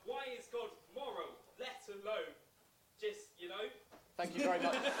answer, why is God moral, let alone just, you know? Thank you very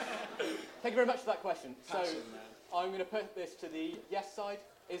much. Thank you very much for that question. So I'm going to put this to the yes side.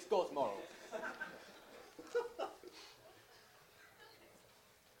 Is God moral?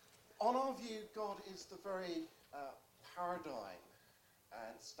 On our view, God is the very paradigm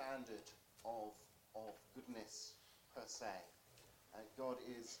and standard of goodness per se. God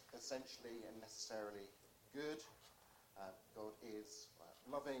is essentially and necessarily good. God is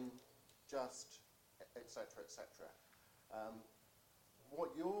loving, just, etc., etc. What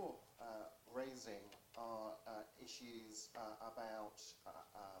you're raising are issues about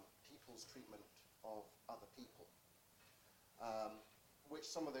people's treatment of other people, which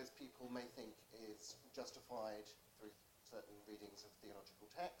some of those people may think is justified through certain readings of theological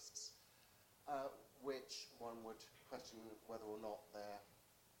texts, which one would question whether or not they're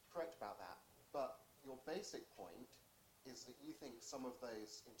correct about that. But your basic point is that you think some of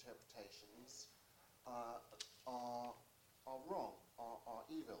those interpretations are wrong, are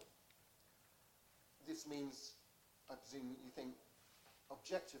evil. This means, I presume, you think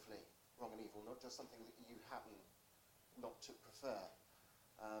objectively wrong and evil, not just something that you happen not to prefer.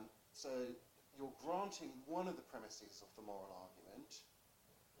 So you're granting one of the premises of the moral argument.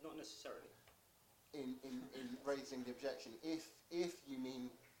 Not necessarily. In raising the objection, if you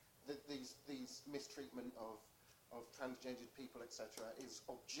mean that these mistreatment of transgendered people, etc., is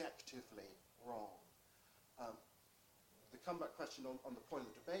objectively wrong. The comeback question on the point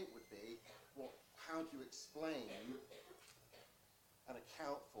of the debate would be, how do you explain and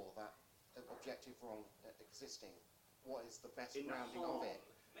account for that objective wrong existing? What is the best grounding of it?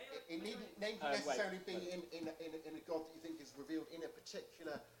 It needn't necessarily be in a God that you think is revealed in a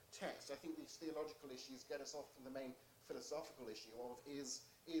particular text. I think these theological issues get us off from the main philosophical issue of is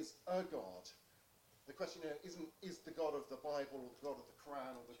a God. The question isn't is the God of the Bible or the God of the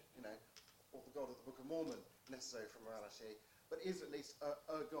Quran or the God of the Book of Mormon necessary for morality, but is at least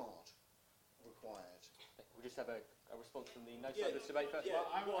a God required? We'll just have a response from the no side of this debate first.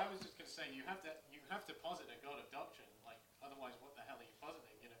 Well, I was just going to say you have to posit a God of doctrine. Like otherwise, what the hell are you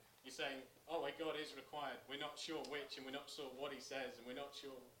positing? You know, you're saying, oh, my God is required. We're not sure which, and we're not sure what He says, and we're not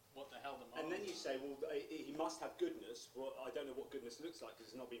sure what the hell the moral. And then you say, well, He must have goodness. Well, I don't know what goodness looks like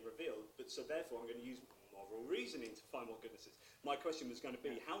because it's not been revealed. But so therefore, I'm going to use moral reasoning to find what goodness is. My question was going to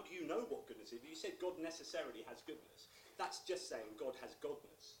be, how do you know what goodness is? You said God necessarily has goodness. That's just saying God has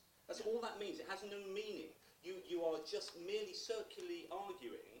godness. That's all that means. It has no meaning. You are just merely circularly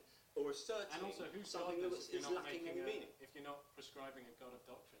arguing or asserting and also, who's something that is lacking any meaning. If you're not prescribing a God of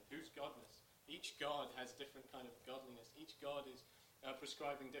doctrine, whose godness? Each God has different kind of godliness. Each God is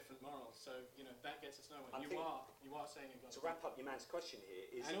prescribing different morals. So that gets us nowhere. You are saying a God. To wrap up your man's question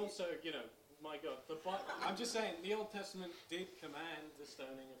here is, and also my God, I'm just saying the Old Testament did command the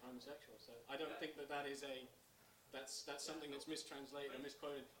stoning of homosexuals. So I don't think that is that's something that's mistranslated or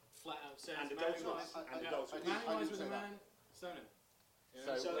misquoted. Flat out says and man who lies with a man, stone him.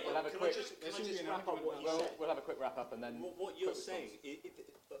 So we'll have a quick. Can I just wrap up what you said? We'll have a quick wrap up and then. What you're saying,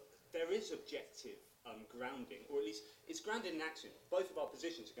 there is objective grounding, or at least it's grounded in axioms. Both of our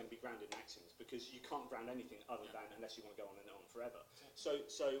positions are going to be grounded in axioms because you can't ground anything other than unless you want to go on and on forever. So,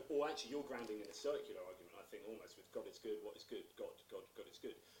 or actually, you're grounding in a circular argument. I think almost with God is good, what is good, God is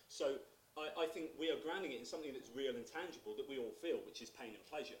good. So. I think we are grounding it in something that's real and tangible that we all feel, which is pain and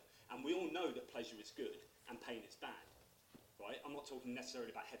pleasure. And we all know that pleasure is good and pain is bad. Right? I'm not talking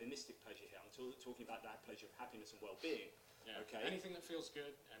necessarily about hedonistic pleasure here. I'm talking about that pleasure of happiness and well-being. Yeah. Okay? Anything that feels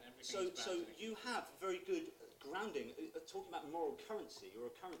good and everything that's bad. So you have very good grounding, talking about moral currency or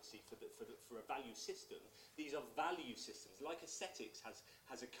a currency for a value system. These are value systems. Like aesthetics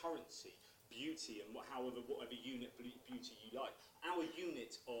has a currency. Beauty and whatever unit beauty you like. Our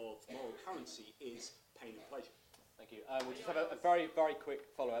unit of moral currency is pain and pleasure. Thank you. We'll just have a very, very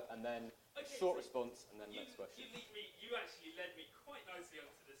quick follow-up and then short response and then next question. You actually led me quite nicely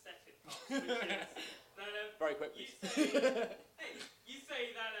onto the second part, which is that, very quick, please. You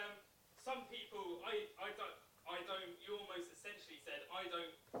say that some people, I don't. You almost essentially said I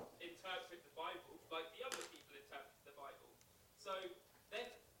don't interpret the Bible like the other people interpret the Bible. So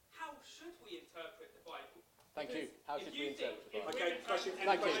then. How should we interpret the Bible? Thank you. How should we interpret the Bible? Okay, question.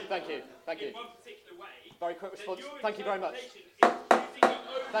 Thank you. In one particular way. Very quick response. Thank you very much.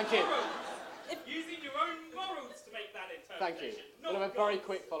 Thank you. Using your own morals to make that interpretation. Thank you. We'll have a very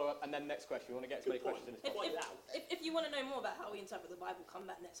quick follow-up and then next question. We want to get as many questions in as possible. If you want to know more about how we interpret the Bible, come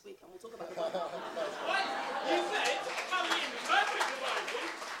back next week and we'll talk about the Bible. What? You said how we interpret the Bible,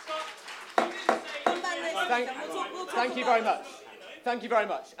 but you didn't say... Come back next week and we'll talk Thank you very much. Thank you very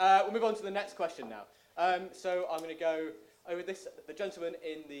much. We'll move on to the next question now. So I'm going to go over this. The gentleman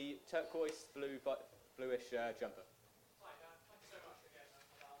in the turquoise bluish jumper. Hi, thank you so much again. That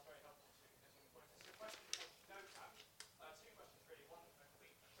was very helpful to connecting the points. So the question is no tab. Two questions really. One a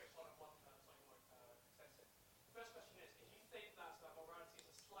quick one and one slightly more extensive. The first question is, if you think that morality is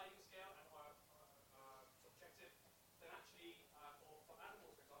a sliding scale and subjective, then actually, for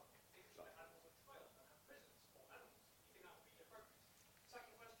animals, for example, you think we should let animals on trial and have prisons for animals. You think that would be appropriate?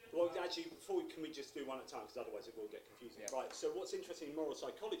 Second question. Well, actually, can we just do one at a time, because otherwise it will get confusing. Yeah. Right, so what's interesting in moral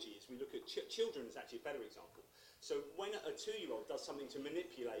psychology is we look at children as actually a better example. So when a 2-year-old does something to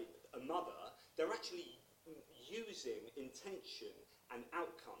manipulate a mother, they're actually using intention and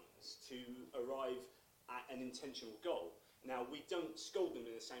outcomes to arrive at an intentional goal. Now, we don't scold them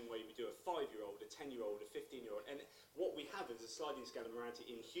in the same way we do a 5-year-old, a 10-year-old, a 15-year-old. And what we have is a sliding scale of morality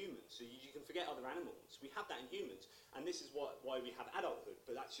in humans. So you can forget other animals. We have that in humans. And this is why we have adulthood.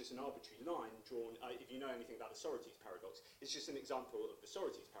 But that's just an arbitrary line drawn. If you know anything about the Socrates paradox, it's just an example of the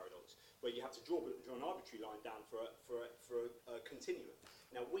Socrates paradox, where you have to draw an arbitrary line down for a continuum.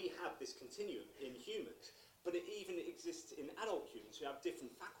 Now, we have this continuum in humans. But it even exists in adult humans who have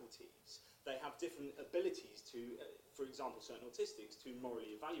different faculties. They have different abilities to, for example, certain autistics, to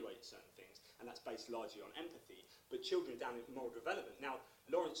morally evaluate certain things. and that's based largely on empathy, but children down in moral development. Now,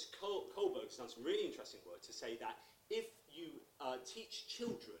 Lawrence Kohlberg has done some really interesting work to say that if you teach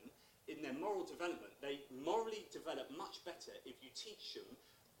children in their moral development, they morally develop much better if you teach them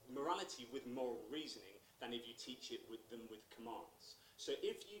morality with moral reasoning than if you teach it with commands. So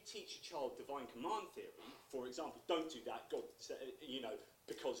if you teach a child divine command theory, for example, don't do that, God,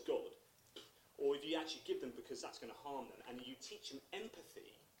 because God, or if you actually give them because that's going to harm them, and you teach them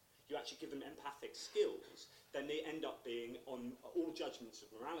empathy, you actually give them empathic skills, then they end up being, on all judgments of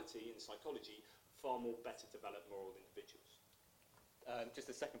morality and psychology, far more better developed moral individuals. Just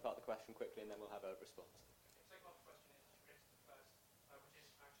the second part of the question quickly, and then we'll have a response. The second part of the question is related to the first, which is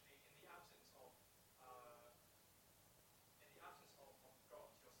actually in the absence of God,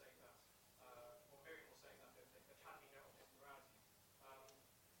 you're saying that, or Miriam will say that there can be no objective morality.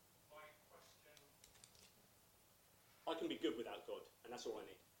 My question. I can be good without God, and that's all I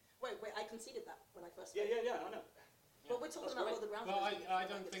need. Wait, I conceded that when I first. Yeah, I know. But we're talking about all the ground. Well, I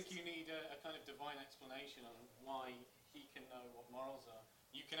don't think you need a kind of divine explanation on why he can know what morals are.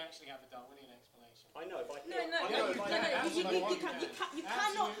 You can actually have a Darwinian explanation. I know, but You cannot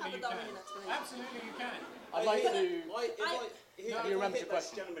have a Darwinian explanation. Absolutely, you can. I'd like to. If I hit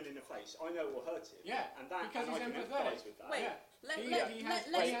this gentleman in the face, I know it will hurt him. Yeah, and that, because and he's I can empathetic. empathise with that. Wait, Yeah. He has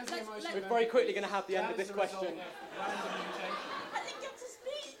the emotion. We're very quickly going to have the end of this question. I didn't get to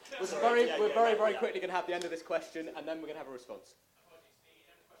speak. We're very quickly going to have the end of this question, and then we're going to have a response. Apologies. The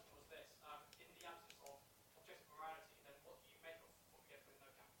end of the question was this. In the absence of objective morality, then what do you make of what we get from the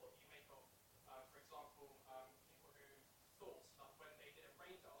no camp? What do you make of, for example, people who thought that when they did a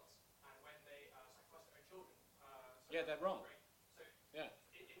rain dance and when they sacrificed their own children, they're wrong. So Yeah.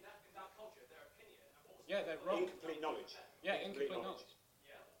 In that culture, their opinion and what was They're wrong. Incomplete knowledge. Yeah, incomplete knowledge.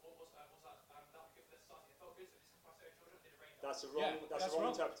 Yeah. What was that? That good for their society? It felt good, so they sacrificed their own children and did a rain dance. That's a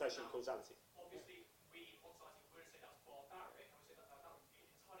wrong interpretation of causality. Obviously, we on society would say that's barbaric, and we say that that would be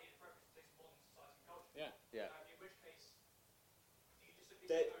entirely inappropriate to today's modern society and culture. Yeah. In which case, do you just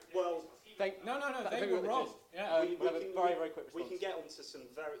they were wrong. Yeah. We'll have a very quick response. We can get onto some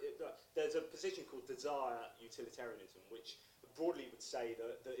very. There's a position called desire utilitarianism, which broadly would say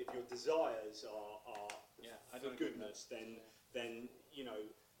that if your desires are for goodness, then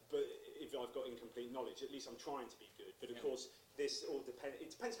But if I've got incomplete knowledge, at least I'm trying to be good. But of course, this all depends. It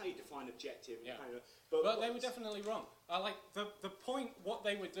depends how you define objective. Yeah. But they were definitely wrong. Like the point, what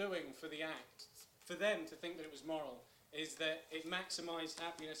they were doing for the act, for them to think that it was moral, is that it maximised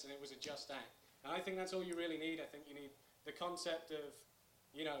happiness and it was a just act. And I think that's all you really need. I think you need the concept of,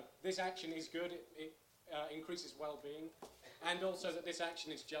 this action is good. It increases well-being, and also that this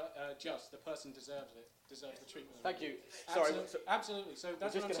action is just. The person deserves it. Deserves the treatment. Thank you. Sorry. Absolutely. So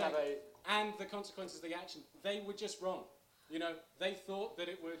that's what I'm saying. And the consequences of the action, they were just wrong. They thought that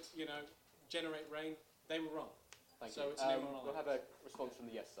it would, generate rain. They were wrong. Thank so you. It's an immoral. We'll have a response from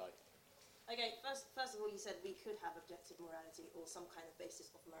the yes side. Okay, first of all, you said we could have objective morality or some kind of basis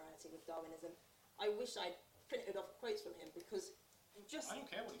of morality with Darwinism. I wish I'd printed off quotes from him because I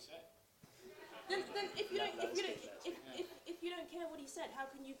don't care what he said. Then if you don't care what he said, how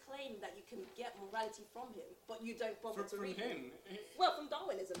can you claim that you can get morality from him, but you don't bother to read him? Well, from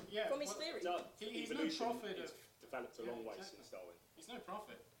Darwinism, from his theory. He's no prophet of. Developed a long way since Darwin. He's no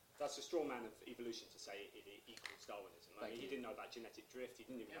prophet. That's a straw man of evolution to say it equals Darwinism. He didn't know about genetic drift. He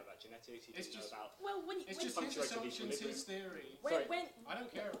didn't even know about genetics. He didn't know about. Well, it's just his assumptions, his theory. I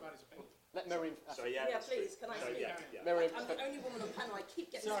don't care about his opinion. Let Miriam. Sorry, yeah, please. Can I speak? Miriam. I'm the only woman on the panel. I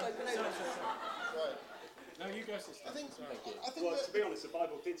keep getting spoken over. Right. No, you go, sister. I think well, to be honest, the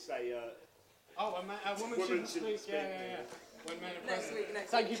Bible did say. A woman shouldn't speak. Yeah. When men are present.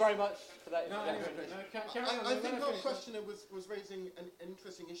 Thank you very much for that. I think our questioner was raising an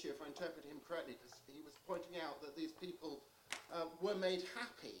interesting issue, if I interpret him correctly, because he was pointing out that these people were made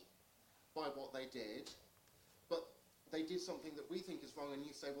happy by what they did, but they did something that we think is wrong, and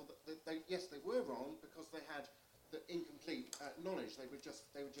you say, well, yes, they were wrong because they had the incomplete knowledge. They were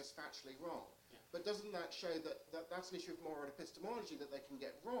just factually wrong. Yeah. But doesn't that show that that's an issue of moral epistemology that they can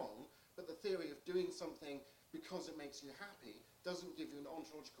get wrong, but the theory of doing something because it makes you happy doesn't give you an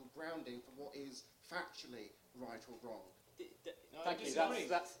ontological grounding for what is factually right or wrong? Thank you.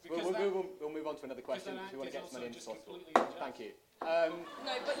 We'll move on to another question if you want to get as many in as possible. Thank you. No,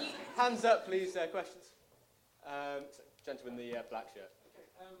 but you. Hands up, please. Questions. Gentleman in the black shirt. Okay.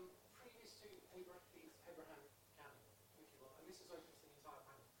 Previous to Abraham canon, if you will, and this is open to the entire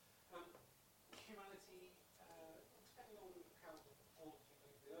panel. Humanity, depending on how old you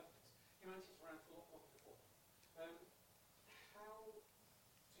believe the Earth is, humanity's around for a lot longer before. How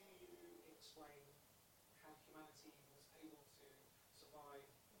do you explain how humanity was able to survive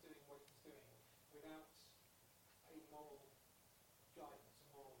doing what it was doing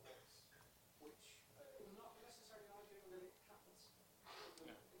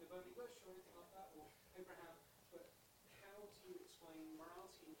Abraham, but how do you explain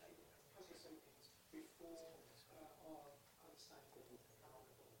morality in Homo sapiens before our understanding of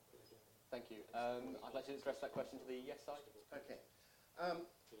canonical religion? Thank you. I'd like to address that question to the yes side. Okay.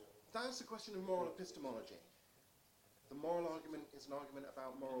 That's a question of moral epistemology. The moral argument is an argument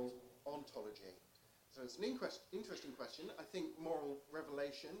about moral ontology. So it's an interesting question. I think moral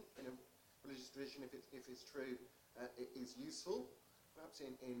revelation in a religious tradition, if it's true, is useful, perhaps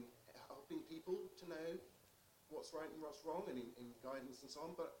in helping people to know what's right and what's wrong, and in guidance and so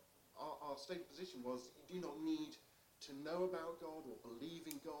on. But our stated position was you do not need to know about God or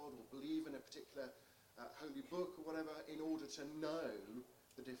believe in God or believe in a particular holy book or whatever in order to know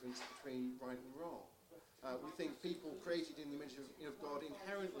the difference between right and wrong. We think people created in the image of God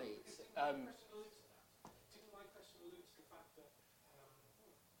inherently. Didn't my question allude to the fact that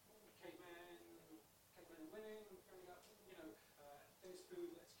cavemen and women growing up, there's food,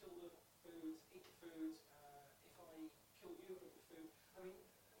 let's kill the food, eat the food, if I kill you over the food. I mean,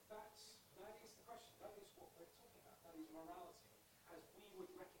 that is the question, that is what we're talking about, that is morality as we would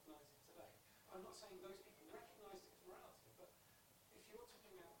recognise it today. I'm not saying those people recognised it as morality, but if you're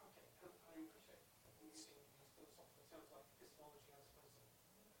talking about, okay, and I appreciate using these philosophical terms like epistemology as opposed to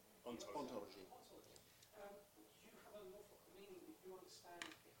Ontology. You have an awful lot of meaning that you understand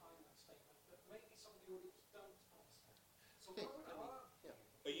behind that statement that maybe some of the audience don't understand. So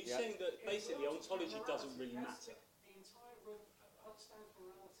Are you saying that basically ontology doesn't really matter? The entire room understands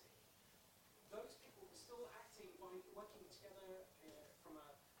morality. Those people are still acting by working together from a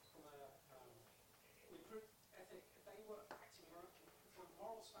group ethic. If they were acting from a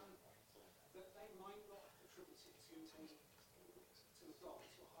moral standpoint, that they might not attribute it to the God,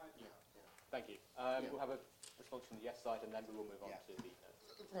 to a higher power. Thank you. We'll have a response from the yes side, and then we will move on to the no.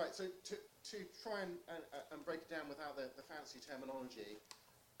 Right, so to try and break it down without the fancy terminology,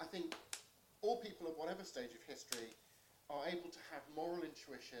 I think all people at whatever stage of history are able to have moral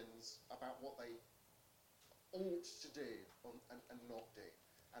intuitions about what they ought to do and not do,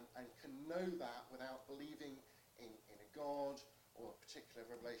 and can know that without believing in a god or a particular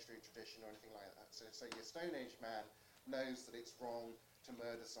revelatory tradition or anything like that. So your Stone Age man knows that it's wrong to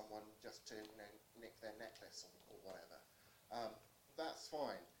murder someone just to nick their necklace or whatever. That's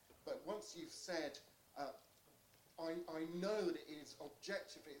fine. But once you've said, I know that it is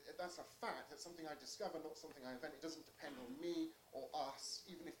objectively, that's a fact, that's something I discover, not something I invent, it doesn't depend on me or us,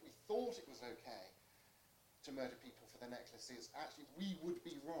 even if we thought it was okay to murder people for their necklaces, actually we would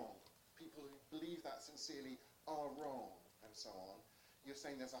be wrong. People who believe that sincerely are wrong, and so on. You're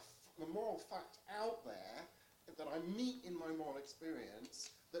saying there's a moral fact out there that I meet in my moral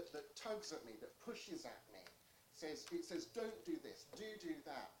experience that tugs at me, that pushes at me. It says, don't do this, do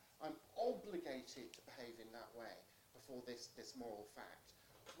that. I'm obligated to behave in that way before this moral fact.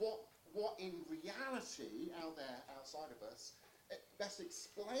 What in reality, out there, outside of us, best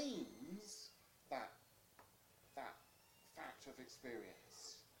explains that fact of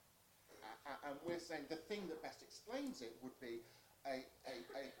experience? And we're saying the thing that best explains it would be a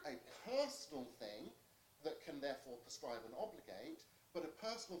personal thing that can therefore prescribe and obligate, but a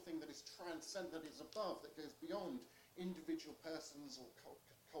personal thing that is transcendent, that is above, that goes beyond individual persons or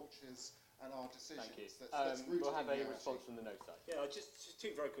cultures and our decisions. Thank you. That's rooted we'll have in a reality. response from the no side. Yeah, just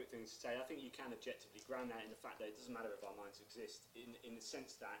two very quick things to say. I think you can objectively ground that in the fact that it doesn't matter if our minds exist, in the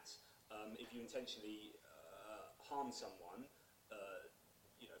sense that if you intentionally harm someone,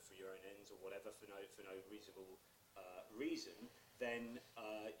 for your own ends or whatever, for no reasonable reason, then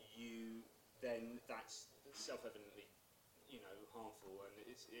that's self-evidently harmful, and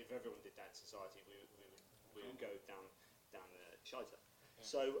if everyone did that in society, we would go down the shiter.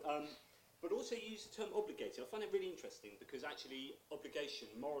 So, but also use the term obligated. I find it really interesting because actually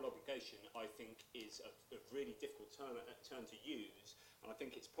moral obligation, I think is a really difficult term to use, and I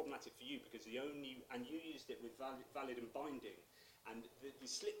think it's problematic for you because you used it with valid and binding, and you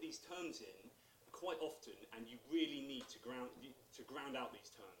slip these terms in quite often, and you really need to ground out these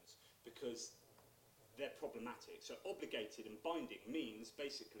terms because they're problematic. So obligated and binding means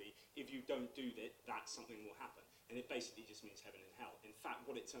basically if you don't do that something will happen, and it basically just means heaven and hell. In fact,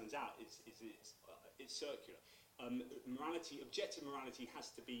 what it turns out is it's circular. Objective morality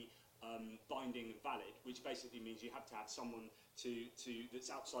has to be binding and valid, which basically means you have to have someone that's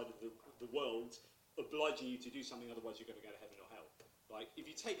outside of the world obliging you to do something, otherwise you're going to go to heaven or hell. Like if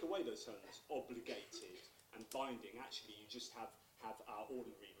you take away those terms, obligated and binding, actually you just have our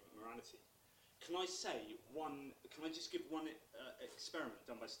ordinary morality. Can I just give one experiment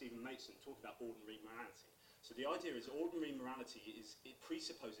done by Stephen Mason talking about ordinary morality? So the idea is ordinary morality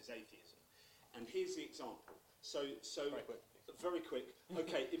presupposes atheism. And here's the example. So Very quick. Very quick.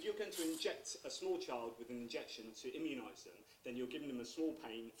 Okay, if you're going to inject a small child with an injection to immunise them, then you're giving them a small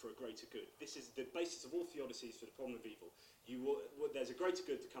pain for a greater good. This is the basis of all theodicies for the problem of evil. There's a greater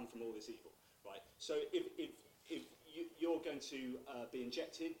good to come from all this evil, right? So if you're going to be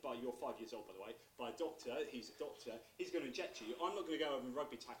injected by, you're 5 years old by the way, by a doctor, he's going to inject you. I'm not going to go over and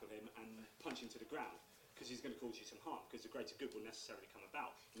rugby tackle him and punch him to the ground, because he's going to cause you some harm, because the greater good will necessarily come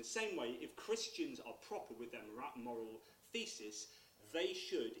about. In the same way, if Christians are proper with their moral thesis, they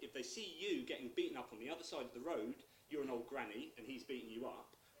should, if they see you getting beaten up on the other side of the road, you're an old granny and he's beating you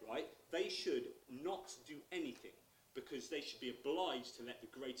up, right? They should not do anything, because they should be obliged to let the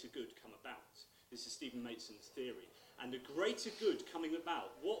greater good come about. This is Stephen Mason's theory. And the greater good coming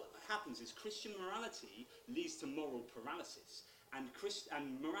about, what happens is Christian morality leads to moral paralysis. And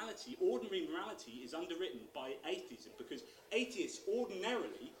morality, ordinary morality, is underwritten by atheism, because atheists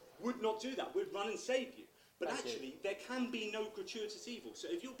ordinarily would not do that, would run and save you. But actually, there can be no gratuitous evil. So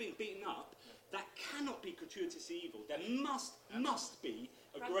if you're being beaten up, that cannot be gratuitous evil. There must be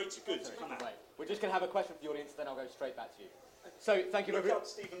a greater good to come out. Right. We're just going to have a question from the audience, then I'll go straight back to you. So, thank you, everybody. Look up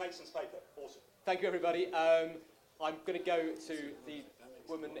Stephen Mason's paper. Awesome. Thank you, everybody. I'm going to go to the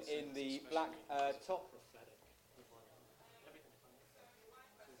woman in the black top.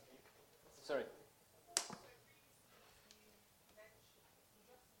 Sorry.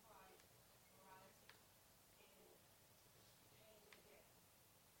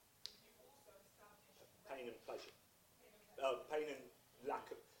 Pain and pleasure. Pain and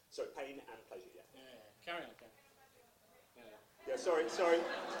pain and pleasure, yeah. Carry on. Yeah, sorry.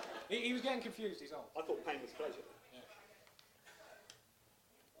 He was getting confused, he's old. I thought pain was pleasure. Yeah.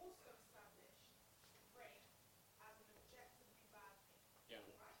 Yeah.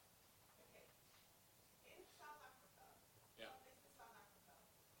 Yeah.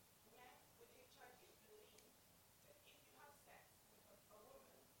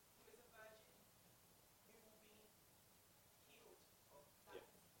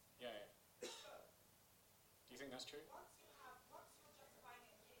 Yeah. Do you think that's true?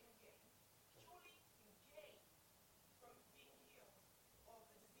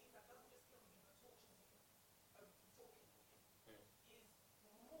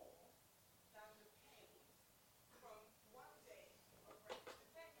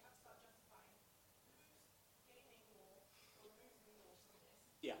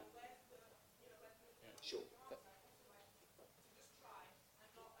 Yeah. Sure.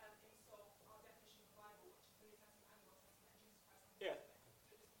 Yeah.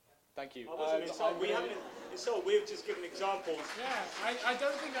 Thank you. I wasn't insulted. We haven't insulted. We've just given examples. Yeah, I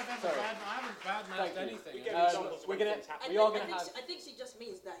don't think I've ever I haven't bad-mouthed anything. We are going to have... I think she just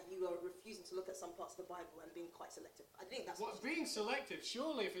means that you are refusing to look at some parts of the Bible and being quite selective. I think that's what being selective.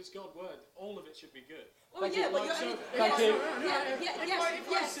 Surely, if it's God's word, all of it should be good. Well, yeah, but you're... Thank you. If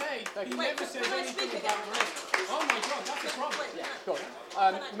I say he never says anything about rape, oh my God, that's a problem. Yeah, go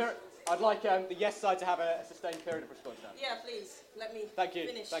on. I'd like the yes side to have a sustained period of response now. Yeah, please, let me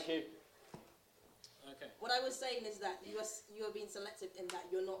finish. Thank you. Okay. What I was saying is that you are being selective in that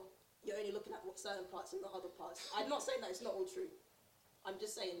you're only looking at certain parts and not other parts. I'm not saying that it's not all true. I'm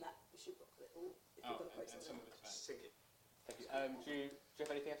just saying that you should look at it all if you're going to quote something. Thank you. Do you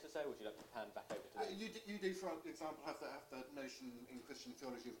have anything else to say, or would you like to hand back over to me? You do, for example, have the notion in Christian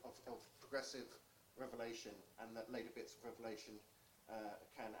theology of progressive revelation, and that later bits of revelation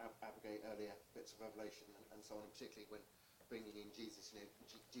can abrogate earlier bits of revelation, and so on, and particularly when bringing in Jesus.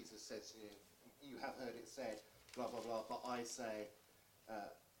 Jesus says, you have heard it said, blah, blah, blah, but I say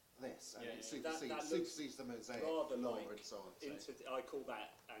this, and it supersedes the Mosaic law and so on. I call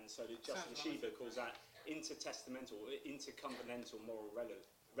that, and so Justin Sheba calls that intertestamental, intercovenantal moral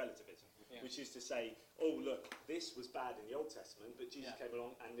relativism, which is to say, oh look, this was bad in the Old Testament, but Jesus came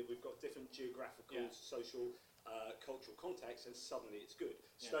along, and we've got different geographical, social, cultural context, and suddenly it's good.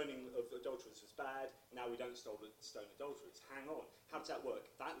 Stoning of adulterers was bad, now we don't stone adulterers. Hang on, how does that work?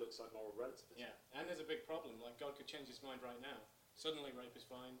 That looks like moral relativism. Yeah, and there's a big problem, like God could change his mind right now. Suddenly rape is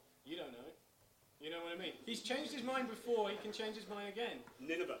fine, you don't know it. You know what I mean? He's changed his mind before, he can change his mind again.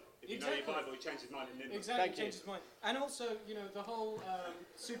 Nineveh. If you know your Bible, he changed his mind in Nineveh. Exactly, changed his mind. And also, the whole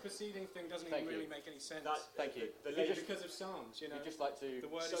superseding thing doesn't even really make any sense. Thank you. Because of Psalms, You'd just like to... The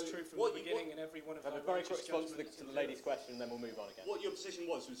word is true from the beginning, and every one of them... Have a very quick response to the lady's question, and then we'll move on again. What your position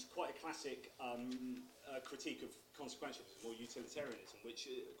was quite a classic critique of consequentialism or utilitarianism, which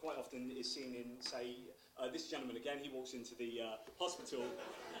quite often is seen in, say, this gentleman again, he walks into the hospital,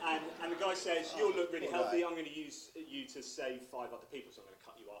 and the guy says, you'll look really healthy, I'm going to use you to save 5 other people, so I'm going to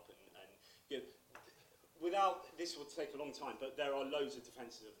cut you up. without, this will take a long time, but there are loads of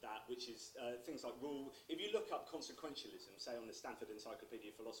defences of that, which is things like rule. If you look up consequentialism, say on the Stanford Encyclopedia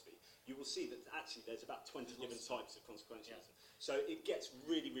of Philosophy, you will see that actually there's about 20 different types of consequentialism. Yeah. So it gets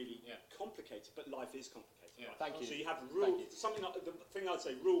really, really complicated, but life is complicated. Yeah. Right? Thank you. So you have rule, something like, the thing I'd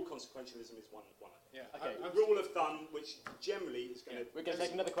say, rule consequentialism is one of them. Yeah. Okay. Rule of thumb, which generally is going to... We're going to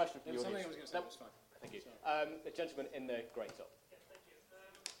take another question from the Something audience. I was going to say, that's fine. Thank you. The gentleman in the grey top. Yes, thank you.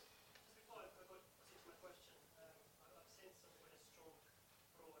 Just before I got proceed to my question, I've seen some very strong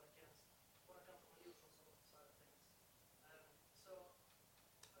pro and against. What I come from a neutral sort of side of things. So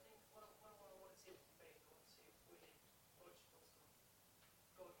I think what I want to see in the debate, I want to see really what's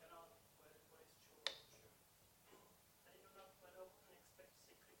going around, what is true or not true. And I don't expect to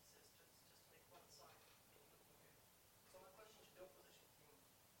see criticism just to make one side being looking good. So my question to the opposition team,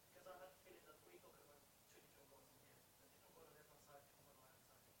 because I had a feeling that we talk about two different goals in here. The different goal on the left-hand side, different goal on the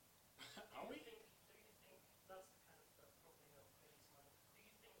right-hand side. Are we? Do you think that's the kind of problem of policeman? Do you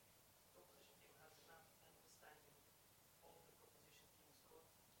think the opposition team has enough understanding of the proposition team's got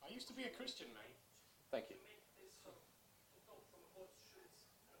I used to be a Christian, mate. Thank you. to make this sort of, to talk from both shoes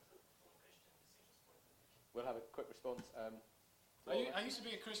and from Christian decisions point of view? We'll have a quick response. I used to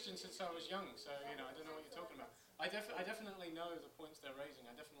be a Christian since I was young, so I don't know what you're talking about. I definitely know the points they're raising.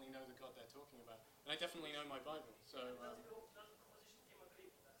 I definitely know the God they're talking about, and I definitely know my Bible. So. Does the proposition team agree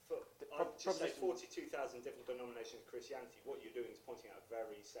with that? I'd just say 42,000 different denominations of Christianity. What you're doing is pointing out a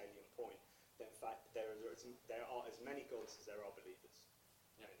very salient point. That in fact, there are as many gods as there are believers.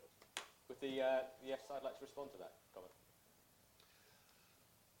 Yeah. With the yes, I'd like to respond to that comment.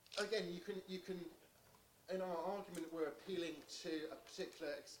 Again, you can. In our argument, we're appealing to a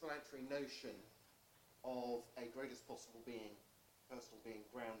particular explanatory notion of a greatest possible being, personal being,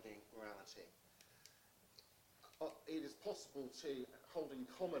 grounding morality. It is possible to hold in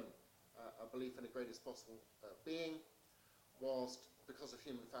common a belief in a greatest possible being, whilst, because of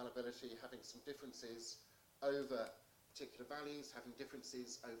human fallibility, having some differences over particular values, having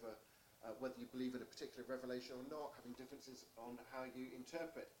differences over whether you believe in a particular revelation or not, having differences on how you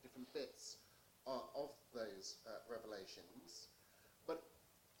interpret different bits of those revelations. But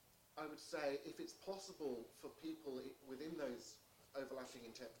I would say if it's possible for people within those overlapping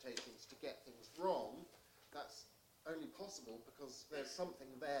interpretations to get things wrong, that's only possible because there's something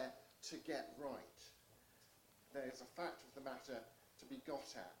there to get right. There's a fact of the matter to be got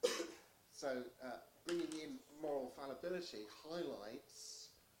at. So bringing in moral fallibility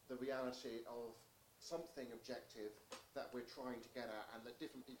highlights the reality of something objective that we're trying to get at, and that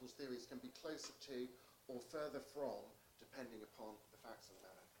different people's theories can be closer to or further from, depending upon the facts of the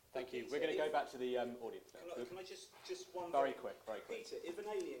matter. Thank you. We're going to go back to the audience now. Can I just one very quick. Peter, if an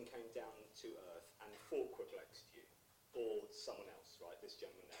alien came down to Earth and fork-quibblexed you, or someone else, right, this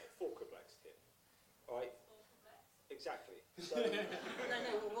gentleman there, fork-quibblexed him, right? Exactly. So,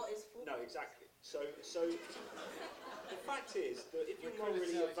 What is for? no, exactly. So the fact is that if you're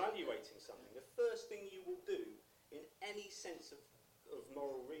morally evaluating something, the first thing you will do in any sense of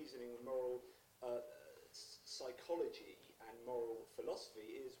moral reasoning, moral psychology and moral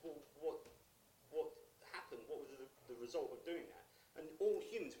philosophy is, well, what happened? What was the result of doing that? And all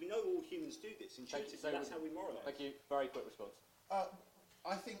humans, we know all humans do this intuitively. That's how we moralise. Thank you. Very quick response.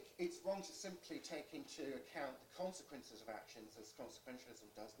 I think it's wrong to simply take into account the consequences of actions as consequentialism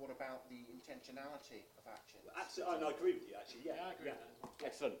does. What about the intentionality of actions? Absolutely, and I agree with you, actually. Yeah, I agree with that as well.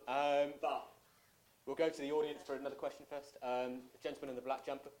 Excellent. But We'll go to the audience for another question first. The gentleman in the black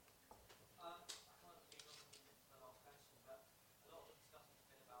jumper. I can't think of the last question, but a lot of the discussion has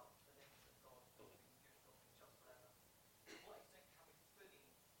been about the nature of God, God being good, God being just, whatever. To what extent can we fully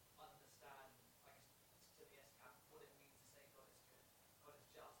understand, I guess, to the S-cap, what it means to say God is good, God is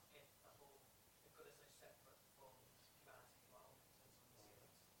just, if God is so separate from humanity, well, in terms of the series?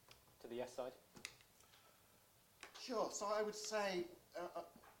 To the yes side. Sure. So I would say,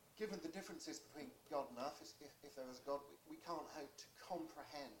 given the differences between God and us, if there is a God, we can't hope to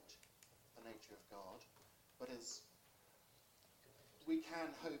comprehend the nature of God, but as we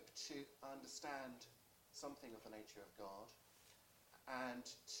can hope to understand something of the nature of God, and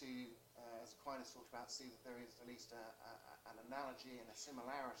to, as Aquinas talked about, see that there is at least an analogy and a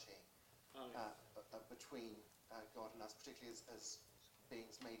similarity between God and us, particularly as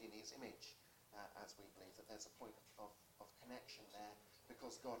beings made in his image, as we believe that there's a point of connection there,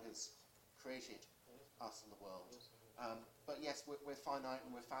 because God has created us and the world. But yes, we're finite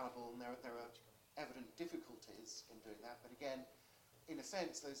and we're fallible, and there are evident difficulties in doing that. But again, in a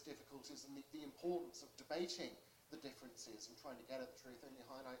sense, those difficulties and the importance of debating the differences and trying to get at the truth only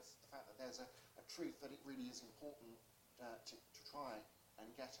highlights the fact that there's a truth that it really is important to try and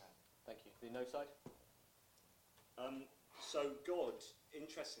get at. Thank you. The no side. So God,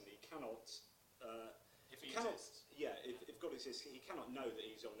 interestingly, cannot... If he exists. Yeah, if God exists, he cannot know that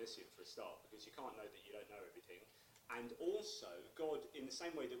he's omniscient for a start, because you can't know that you don't know everything. And also, God, in the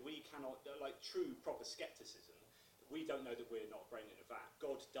same way that we cannot, like true, proper skepticism, we don't know that we're not a brain in a vat.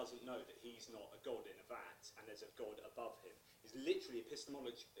 God doesn't know that he's not a God in a vat and there's a God above him. It's literally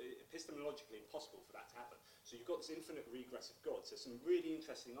epistemologically impossible for that to happen. So you've got this infinite regress of God. So some really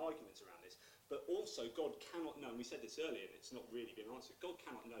interesting arguments around this. But also, God cannot know, and we said this earlier and it's not really been answered, God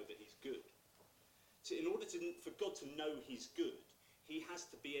cannot know that he's good. So in order for God to know he's good, he has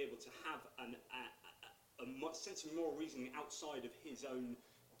to be able to have a sense of moral reasoning outside of his own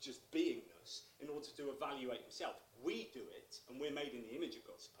just beingness in order to evaluate himself. We do it, and we're made in the image of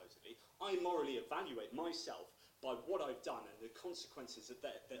God, supposedly. I morally evaluate myself by what I've done and the consequences that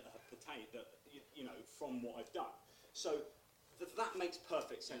have pertained, from what I've done. So that makes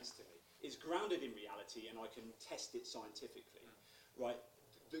perfect sense to me. It's grounded in reality, and I can test it scientifically, right?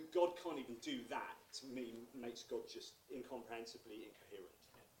 God can't even do that, to me, makes God just incomprehensibly incoherent.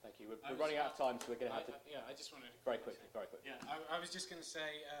 Thank you. We're running out of time, so we're going to have to... Yeah, I just wanted to... Very quickly. Yeah, I was just going to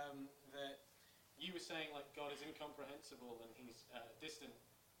say that you were saying, like, God is incomprehensible and he's distant.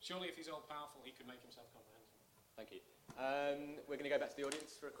 Surely if he's all-powerful, he could make himself comprehensible. Thank you. We're going to go back to the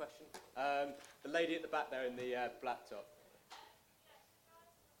audience for a question. The lady at the back there in the black top.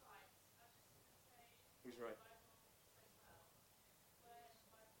 Who's right?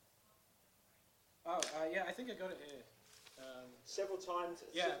 Yeah, I think I got it here. Several times.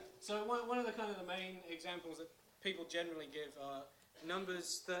 Yeah. So one of the kind of the main examples that people generally give are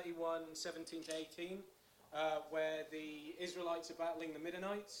Numbers 31, 17 to 18, where the Israelites are battling the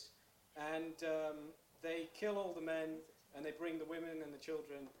Midianites, and they kill all the men, and they bring the women and the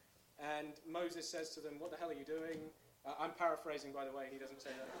children, and Moses says to them, "What the hell are you doing?" I'm paraphrasing, by the way, he doesn't say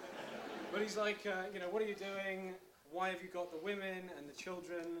that. But he's like, what are you doing? Why have you got the women and the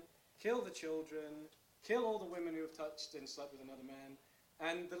children? Kill the children, kill all the women who have touched and slept with another man,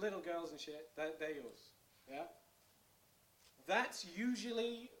 and the little girls and shit, they're yours. Yeah? That's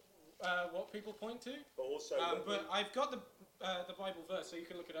usually what people point to. But also... but I've got the Bible verse, so you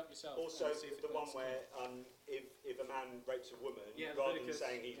can look it up yourself. Also, see if the one where if a man rapes a woman, rather than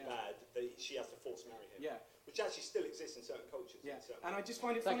saying he's bad, she has to force marry him. Yeah. Which actually still exists in certain cultures. Yeah. And I just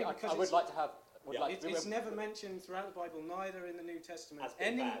find it funny because I would like to have... It's never mentioned throughout the Bible, neither in the New Testament.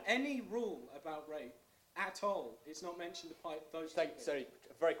 Any rule about rape at all. It's not mentioned apart those. Sorry,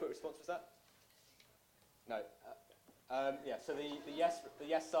 a very quick response was that? No. Yeah. So the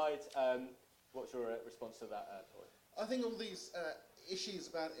yes side. What's your response to that point? I think all these issues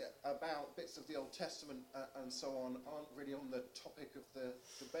about bits of the Old Testament and so on aren't really on the topic of the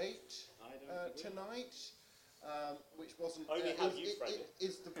debate tonight, which wasn't. Only how you frame it.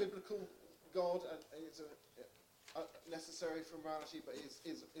 Is the biblical God is necessary for morality, but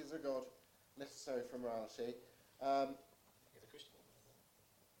is a God necessary for morality? He's a Christian.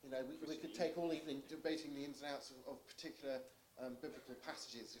 We could take all evening debating the ins and outs of particular biblical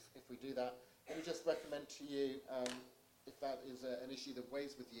passages if we do that. Let me just recommend to you, if that is an issue that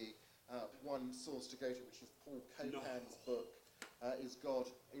weighs with you, one source to go to, which is Paul Copan's book, Is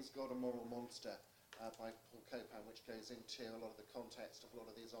God a Moral Monster? By Paul Copan, which goes into a lot of the context of a lot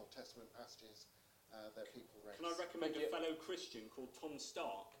of these Old Testament passages that people raise. Can I recommend a fellow Christian called Tom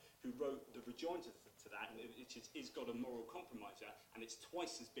Stark, who wrote the rejoinder to that, which is God a Moral Compromiser, and it's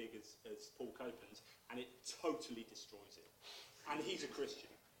twice as big as Paul Copan's, and it totally destroys it. And he's a Christian.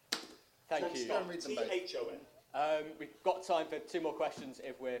 Thank Tom you. Stark, T-H-O-N. We've got time for 2 more questions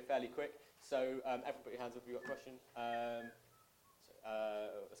if we're fairly quick. So everyone put your hands up if you've got a question.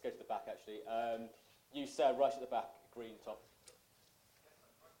 Let's go to the back, actually. You, sir, right at the back, green top.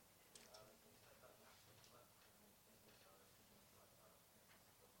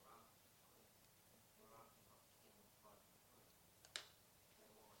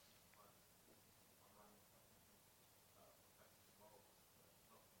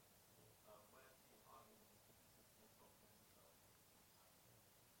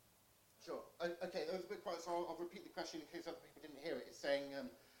 Sure. Okay, that was a bit quiet, so I'll repeat the question in case other people didn't hear it. It's saying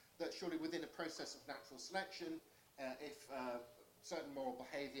that surely within a process of natural selection, if certain moral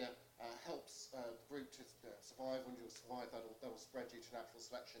behaviour helps the group to survive, when you'll survive, that'll spread due to natural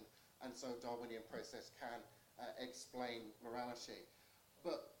selection, and so a Darwinian process can explain morality.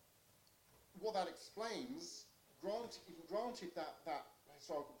 But what that explains, granted that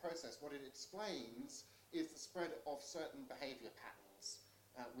historical process, what it explains is the spread of certain behaviour patterns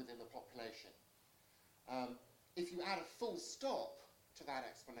within the population. If you add a full stop to that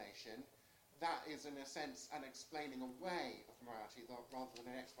explanation, that is in a sense an explaining away of morality rather than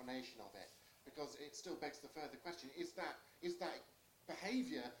an explanation of it. because it still begs the further question: is that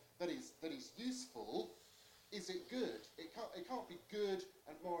behaviour that is useful? Is it good? It can't be good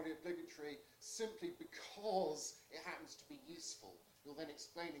and morally obligatory simply because it happens to be useful. You're then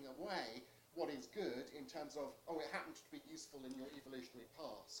explaining away what is good in terms of, oh, it happened to be useful in your evolutionary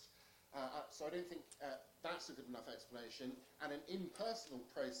past. So I don't think that's a good enough explanation. And an impersonal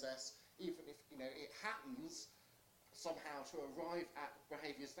process, even if it happens somehow to arrive at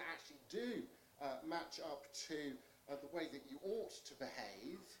behaviours that actually do match up to the way that you ought to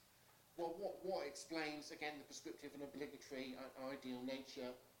behave. Well, what explains, again, the prescriptive and obligatory ideal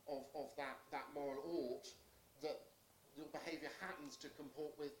nature of that moral ought that your behaviour happens to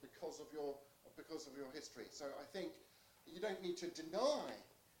comport with because of your history? So I think you don't need to deny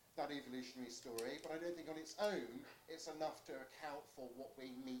that evolutionary story, but I don't think on its own it's enough to account for what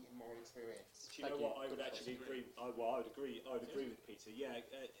we meet in moral experience. Do you know what? I would actually agree. I would agree with Peter. Yeah,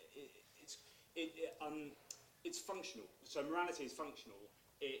 it's functional. So morality is functional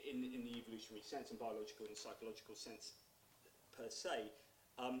in the evolutionary sense and biological and psychological sense per se.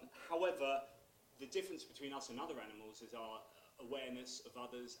 However, the difference between us and other animals is our awareness of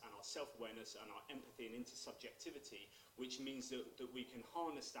others and our self-awareness and our empathy and intersubjectivity, which means that we can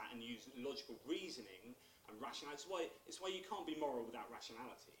harness that and use logical reasoning and rationality. It's why you can't be moral without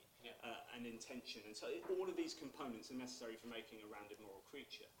rationality and intention. And so all of these components are necessary for making a rounded moral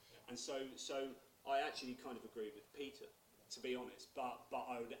creature. And so I actually kind of agree with Peter, to be honest, but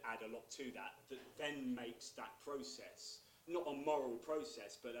I would add a lot to that then makes that process not a moral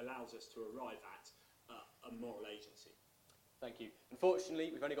process, but allows us to arrive at a moral agency. Thank you.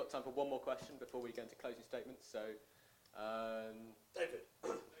 Unfortunately, we've only got time for one more question before we go into closing statements. So, David.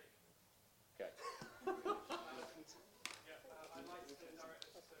 Okay. I'd like to direct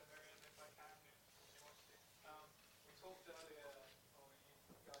this to Miriam if I can, if you want to. We talked earlier, or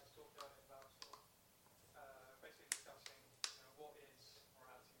you guys talked earlier about sort of basically discussing what is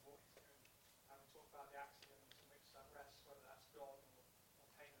morality, what is good, and we talked about the axioms in which that rests, whether that's God or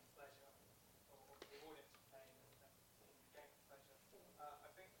pain and pleasure, or the avoidance of pain and the gain of pleasure. I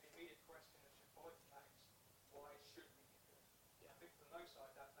think the immediate question that should follow from that is, why should we be good? I think from the no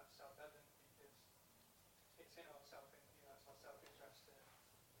side, that's self-evident, because it's in our self-interest to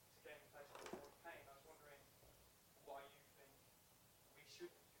gain pleasure or avoid pain. I was wondering why you think we should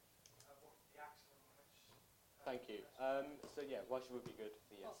be good. What the axiom in which... Thank you. So yeah, why should we be good?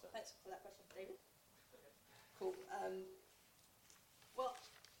 The answer. Thanks for that question, David. Cool. Well,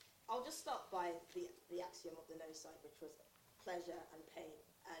 I'll just start by the axiom of the no side, which was pleasure and pain.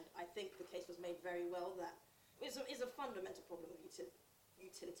 And I think the case was made very well that is a fundamental problem with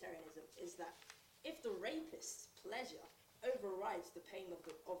utilitarianism, is that if the rapist's pleasure overrides the pain of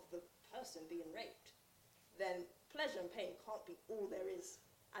the person being raped, then pleasure and pain can't be all there is.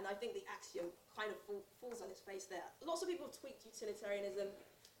 And I think the axiom kind of falls on its face there. Lots of people tweak utilitarianism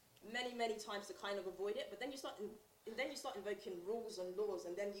many, many times to kind of avoid it, but then you start invoking rules and laws,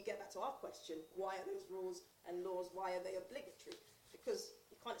 and then you get back to our question: why are those rules and laws? Why are they obligatory? Because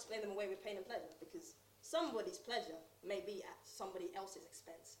you can't explain them away with pain and pleasure. Because somebody's pleasure may be at somebody else's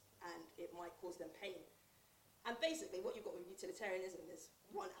expense, and it might cause them pain. And basically, what you've got with utilitarianism is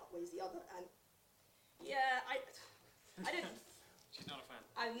one outweighs the other. And yeah, I didn't. She's not a fan.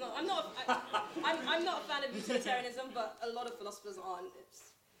 I'm not a fan of utilitarianism, but a lot of philosophers aren't.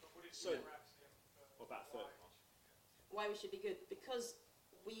 So, what about third? Why we should be good? Because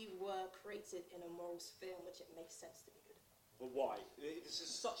we were created in a moral sphere in which it makes sense to be good. But why? This is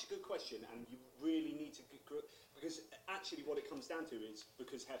such a good question, and you really need to... Because actually what it comes down to is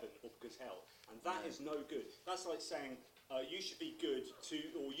because heaven or because hell. And that is no good. That's like saying you should be good to...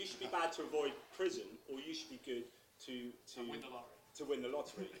 Or you should be bad to avoid prison, or you should be good to win the lottery. To win the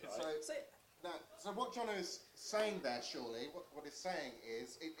lottery, right? So what John is saying there, surely, what he's saying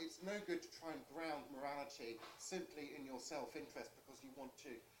is, it's no good to try and ground morality simply in your self-interest because you want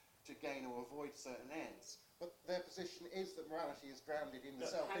to gain or avoid certain ends. But their position is that morality is grounded in the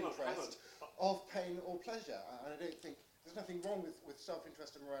self-interest of pain or pleasure. And I don't think there's nothing wrong with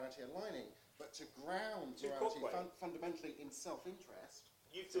self-interest and morality aligning, but to ground morality fundamentally in self-interest.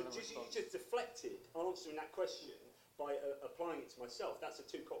 You've just deflected answering that question by applying it to myself. That's a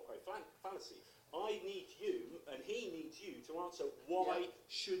two-cockroach fallacy. I need you, and he needs you, to answer why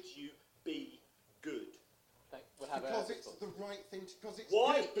should you be good? Because it's the right thing to...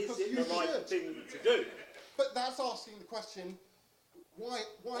 Why is it the right thing to do? But that's asking the question, why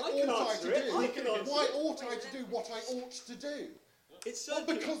ought I to do what I ought to do? It's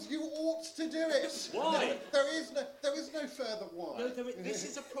because you ought to do it. Why? There is no further why. No, this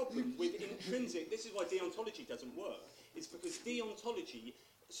is a problem with intrinsic... This is why deontology doesn't work. It's because deontology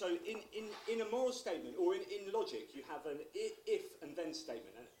So in a moral statement, or in logic, you have an if and then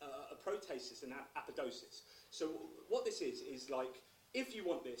statement, a protasis and apodosis. So what this is like, if you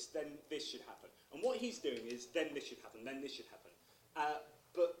want this, then this should happen. And what he's doing is, then this should happen, then this should happen.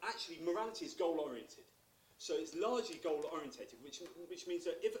 But actually, morality is goal-oriented. So it's largely goal-orientated, which means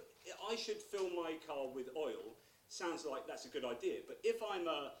that if I should fill my car with oil, sounds like that's a good idea. But if I'm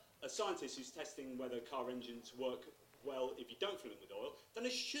a scientist who's testing whether car engines work well if you don't fill them with oil, then I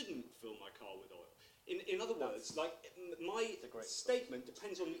shouldn't fill my car with oil. In other words, like my statement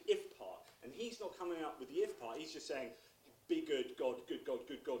depends on the if part, and he's not coming up with the if part. He's just saying, "Be good, God, good, God,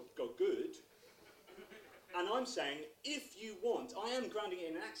 good, God, God, good." And I'm saying, if you want, I am grounding it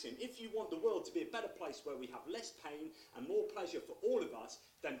in an axiom, if you want the world to be a better place where we have less pain and more pleasure for all of us,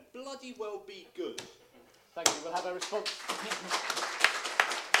 then bloody well be good. Thank you. We'll have a response.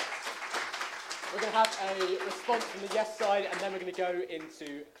 We're going to have a response from the yes side, and then we're going to go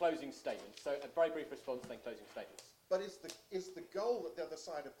into closing statements. So a very brief response, then closing statements. But is the goal that the other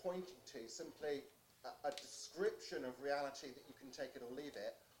side are pointing to simply a description of reality that you can take it or leave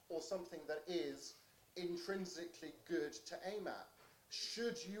it, or something that is intrinsically good to aim at?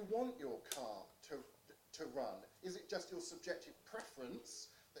 Should you want your car to run? Is it just your subjective preference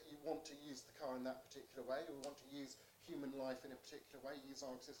that you want to use the car in that particular way, or want to use human life in a particular way, use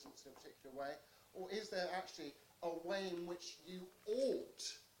our existence in a particular way? Or is there actually a way in which you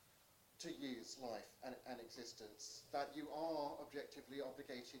ought to use life and existence that you are objectively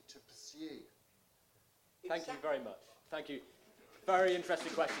obligated to pursue? Thank you very much. Thank you. Very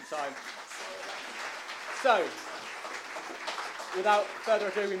interesting question time. So, without further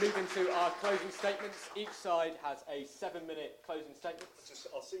ado, we move into our closing statements. Each side has a 7-minute closing statement.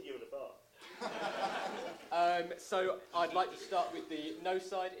 I'll see you at the bar. So, I'd like to start with the no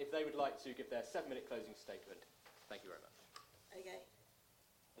side, if they would like to give their 7-minute closing statement. Thank you very much. Okay.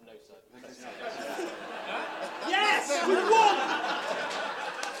 The no side. Yes! We won!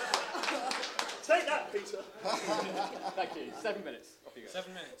 Take that, Peter. Thank you. 7 minutes. Off you go.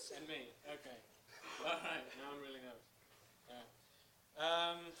 7 minutes, and me. Okay. All right, now I'm really nervous. Yeah.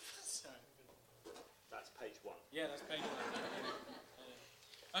 Sorry. That's page 1. Yeah, that's page 1.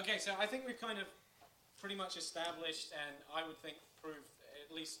 Okay, so I think we've kind of pretty much established, and I would think proved,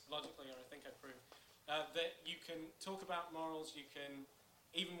 at least logically, or I think I proved, that you can talk about morals, you can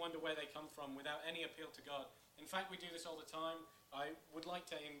even wonder where they come from without any appeal to God. In fact, we do this all the time. I would like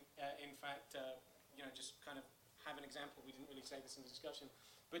to, in fact, just kind of have an example. We didn't really say this in the discussion.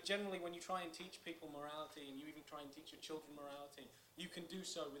 But generally, when you try and teach people morality, and you even try and teach your children morality, you can do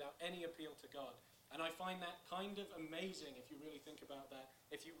so without any appeal to God. And I find that kind of amazing if you really think about that,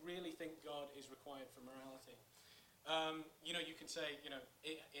 if you really think God is required for morality. You can say,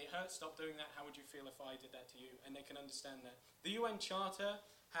 it hurts, stop doing that, how would you feel if I did that to you? And they can understand that. The UN Charter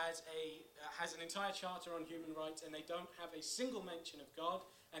has an entire charter on human rights, and they don't have a single mention of God,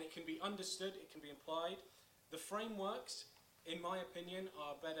 and it can be understood, it can be implied. The frameworks, in my opinion,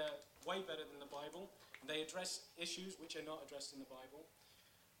 are way better than the Bible. They address issues which are not addressed in the Bible.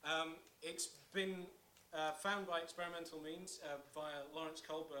 It's been found by experimental means, via Lawrence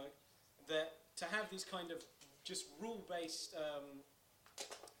Kohlberg, that to have these kind of just rule-based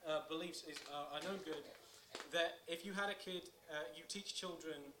beliefs are no good. That if you had a kid, you teach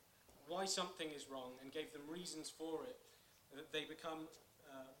children why something is wrong and gave them reasons for it, that they become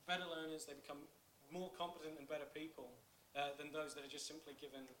better learners, they become more competent and better people than those that are just simply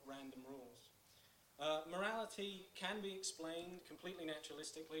given random rules. Morality can be explained completely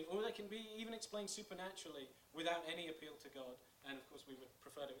naturalistically, or they can be even explained supernaturally without any appeal to God. And of course we would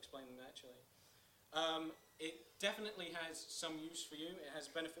prefer to explain them naturally. It definitely has some use for you. It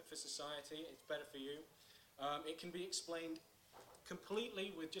has benefit for society. It's better for you. It can be explained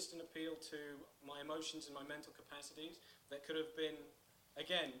completely with just an appeal to my emotions and my mental capacities that could have been,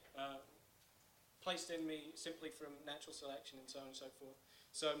 again, placed in me simply from natural selection and so on and so forth.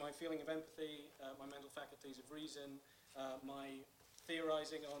 So my feeling of empathy, my mental faculties of reason, my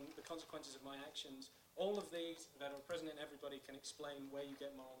theorizing on the consequences of my actions, all of these that are present in everybody can explain where you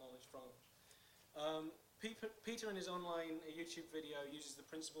get moral knowledge from. Peter in his online YouTube video uses the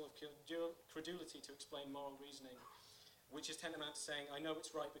principle of credulity to explain moral reasoning, which is tantamount to saying, I know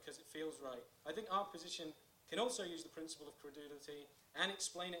it's right because it feels right. I think our position can also use the principle of credulity and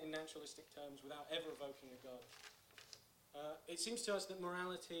explain it in naturalistic terms without ever evoking a God. It seems to us that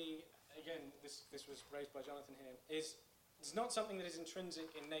morality, again, this was raised by Jonathan here, is not something that is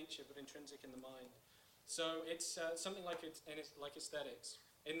intrinsic in nature, but intrinsic in the mind. So it's something like aesthetics,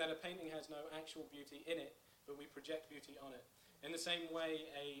 in that a painting has no actual beauty in it, but we project beauty on it. In the same way,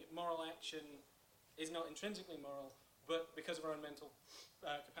 a moral action is not intrinsically moral, but because of our own mental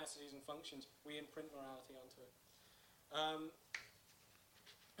capacities and functions, we imprint morality onto it.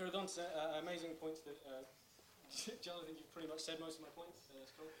 There are amazing points that Jonathan, you've pretty much said most of my points. So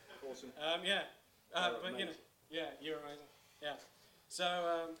that's cool. Awesome. But you know, you're amazing. Yeah.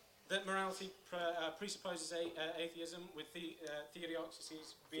 So that morality presupposes atheism with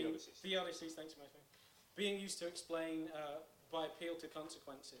theodicies being theodicies. Thanks, my friend. Being used to explain by appeal to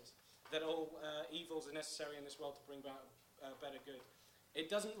consequences that all evils are necessary in this world to bring about better good. It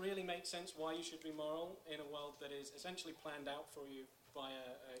doesn't really make sense why you should be moral in a world that is essentially planned out for you by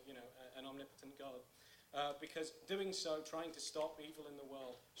an omnipotent God. Because doing so, trying to stop evil in the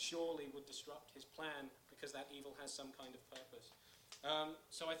world, surely would disrupt his plan because that evil has some kind of purpose.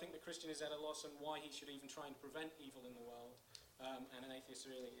 So I think the Christian is at a loss on why he should even try and prevent evil in the world, and an atheist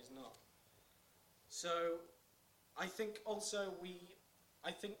really is not. So I think also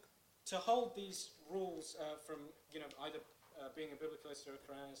to hold these rules from either being a biblicalist or a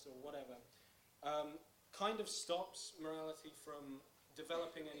Quranist or whatever kind of stops morality from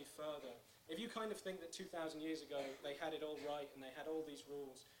developing any further. If you kind of think that 2,000 years ago they had it all right and they had all these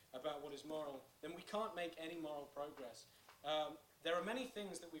rules about what is moral, then we can't make any moral progress. There are many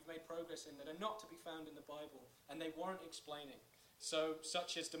things that we've made progress in that are not to be found in the Bible, and they warrant explaining. So,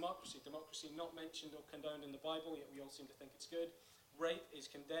 such as democracy. Democracy not mentioned or condoned in the Bible, yet we all seem to think it's good. Rape is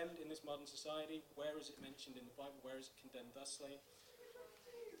condemned in this modern society. Where is it mentioned in the Bible? Where is it condemned thusly?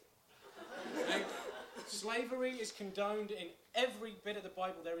 Slavery is condoned in every bit of the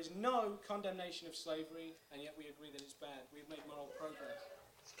Bible. There is no condemnation of slavery, and yet we agree that it's bad. We've made moral progress.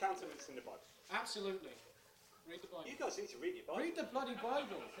 It's countenance in the Bible. Absolutely. Read the Bible. You guys need to read your Bible. Read the bloody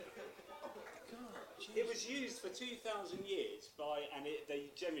Bible. God, it was used for 2,000 years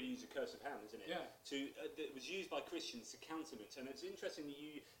they generally use a curse of Ham, isn't it? Yeah. It was used by Christians to countenance, and it's interesting that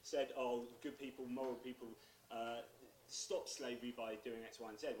you said, good people, moral people, stop slavery by doing X, Y,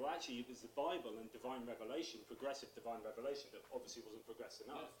 and Z. Well, actually, it was the Bible and divine revelation, progressive divine revelation, that obviously wasn't progressed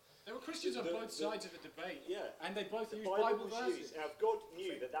enough. Yeah. There were Christians on both sides of the debate, and they both used Bible verses. Now, if God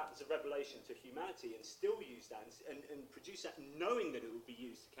knew that was a revelation to humanity and still used that and produced that knowing that it would be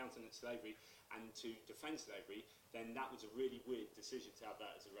used to countenance slavery and to defend slavery, then that was a really weird decision to have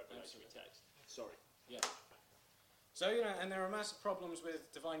that as a revelatory text. Sorry. Yeah. So, and there are massive problems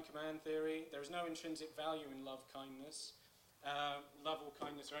with divine command theory. There is no intrinsic value in love, kindness, love or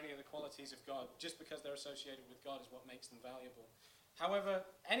kindness, or any of the qualities of God. Just because they're associated with God is what makes them valuable. However,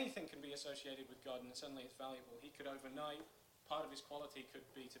 anything can be associated with God and suddenly it's valuable. He could overnight, part of his quality could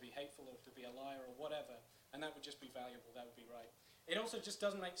be to be hateful or to be a liar or whatever, and that would just be valuable, that would be right. It also just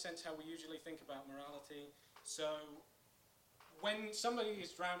doesn't make sense how we usually think about morality. So, when somebody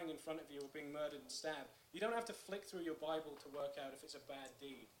is drowning in front of you or being murdered and stabbed, you don't have to flick through your Bible to work out if it's a bad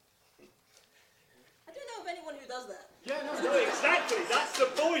deed. I don't know of anyone who does that. Yeah, no, exactly. That's the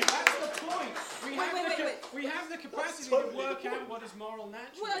point. That's the point. We have the capacity to work out what is moral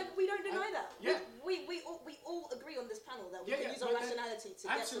naturally. Well, we don't deny that. Yeah. We all agree on this panel that we can use our rationality to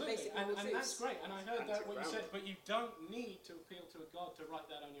get some basic moral truths. And that's great. And I heard that what you said, but you don't need to appeal to a God to write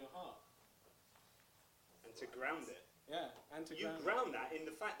that on your heart. And to ground it. Yeah, and to ground that in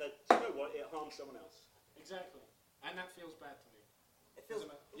the fact that, you know what, it harms someone else. Exactly. And that feels bad to me. It feels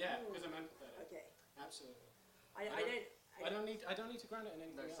because I'm empathetic. Okay. Absolutely. I don't need to ground it in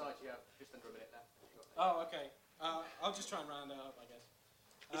anything else. No, you have just under a minute left. Oh, okay. I'll just try and round it up, I guess.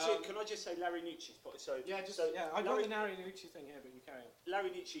 Can I just say Larry Nucci's point? I got the Larry Nucci thing here, but you carry on.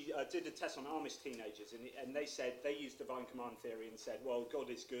 Larry Nucci did a test on Amish teenagers, and they said they used divine command theory and said, well, God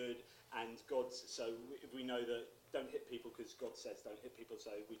is good, and so we know that don't hit people because God says don't hit people,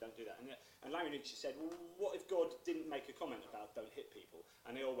 so we don't do that. And Larry Nucci said, well, what if God didn't make a comment about don't hit people?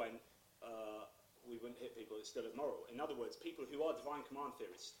 And they all went, we wouldn't hit people, it's still immoral. In other words, people who are divine command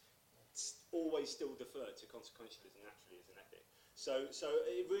theorists always still defer to consequentialism naturally as an ethic. So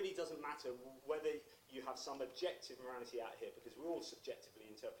it really doesn't matter whether you have some objective morality out here, because we're all subjectively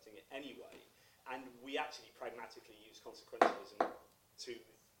interpreting it anyway, and we actually pragmatically use consequentialism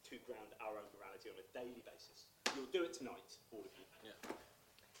to ground our own morality on a daily basis. You'll do it tonight, all of you. Yeah.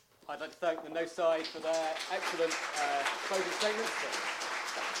 I'd like to thank the No Side for their excellent closing statements.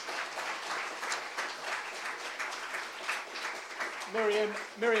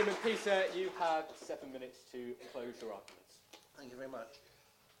 Miriam and Peter, you have 7 minutes to close your arguments. Thank you very much.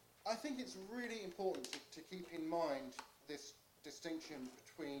 I think it's really important to keep in mind this distinction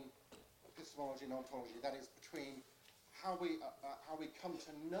between epistemology and ontology, that is, between how we come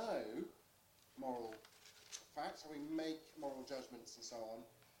to know moral facts, how we make moral judgments and so on,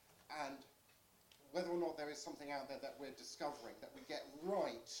 and whether or not there is something out there that we're discovering, that we get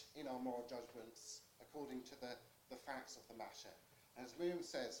right in our moral judgments according to the the facts of the matter. As Miriam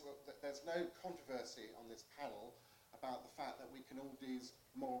says, well, there's no controversy on this panel about the fact that we can all do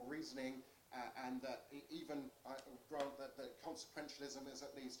moral reasoning and that even grant that consequentialism is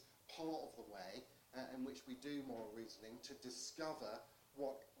at least part of the way in which we do moral reasoning to discover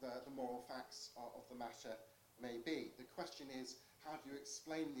what the moral facts of the matter may be. The question is, how do you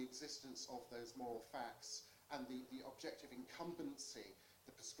explain the existence of those moral facts and the objective incumbency,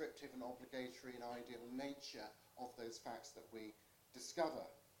 the prescriptive and obligatory and ideal nature of those facts that we discover?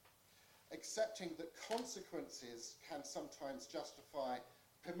 Accepting that consequences can sometimes justify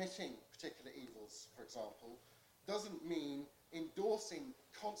permitting particular evils, for example, doesn't mean endorsing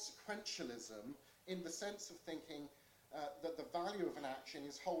consequentialism in the sense of thinking that the value of an action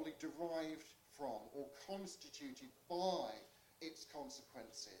is wholly derived from or constituted by its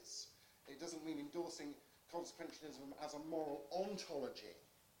consequences. It doesn't mean endorsing consequentialism as a moral ontology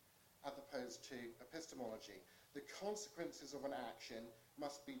as opposed to epistemology. The consequences of an action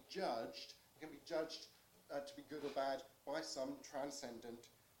must be judged, can be judged to be good or bad by some transcendent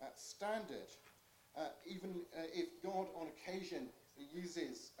standard. Even if God on occasion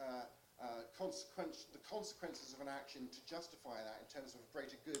uses the consequences of an action to justify that in terms of a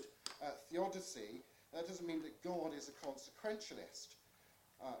greater good theodicy, that doesn't mean that God is a consequentialist.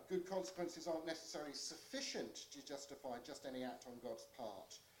 Good consequences aren't necessarily sufficient to justify just any act on God's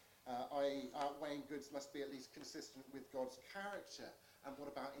part. I.e., outweighing goods must be at least consistent with God's character. And what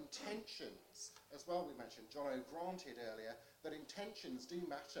about intentions? As well, we mentioned, John O. granted earlier, that intentions do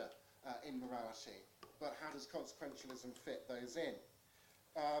matter in morality, but how does consequentialism fit those in?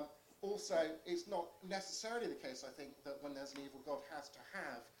 Also, it's not necessarily the case, I think, that when there's an evil, God has to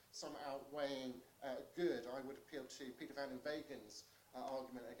have some outweighing good. I would appeal to Peter van Uwegen's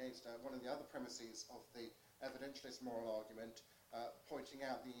argument against one of the other premises of the evidentialist moral argument, pointing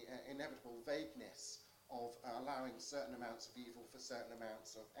out the inevitable vagueness of allowing certain amounts of evil for certain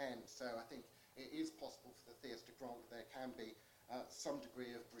amounts of end. So I think it is possible for the theist to grant that there can be some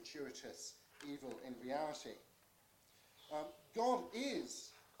degree of gratuitous evil in reality. God is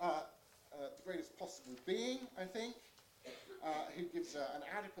the greatest possible being, I think, who gives an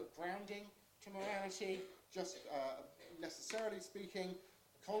adequate grounding to morality, just necessarily speaking.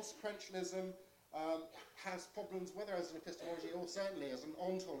 Consequentialism has problems, whether as an epistemology or certainly as an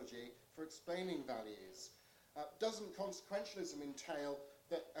ontology, for explaining values. Doesn't consequentialism entail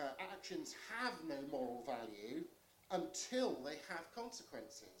that actions have no moral value until they have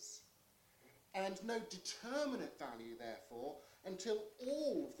consequences? And no determinate value, therefore, until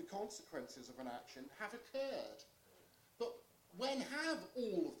all of the consequences of an action have occurred. But when have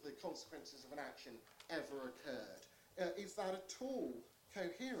all of the consequences of an action ever occurred? Is that at all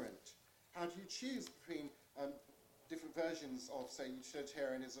coherent? How do you choose between different versions of, say,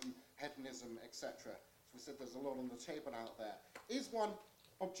 utilitarianism, hedonism, etc.? As we said, there's a lot on the table out there. Is one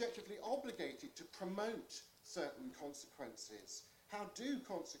objectively obligated to promote certain consequences? How do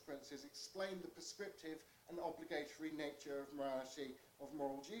consequences explain the prescriptive and obligatory nature of morality, of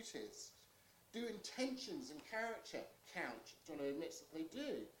moral duties? Do intentions and character count? John admits that they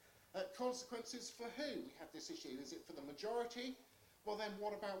do. Consequences for who? We have this issue. Is it for the majority? Well, then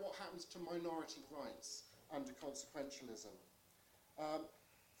what about what happens to minority rights under consequentialism?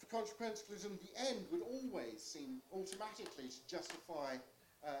 For consequentialism, the end would always seem automatically to justify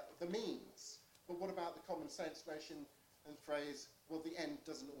the means. But what about the common sense notion and phrase, well, the end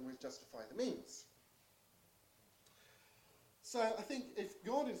doesn't always justify the means? So I think if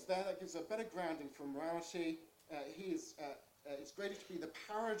God is there, that gives a better grounding for morality. It's greater to be the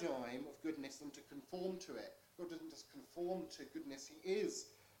paradigm of goodness than to conform to it. God doesn't just conform to goodness, he is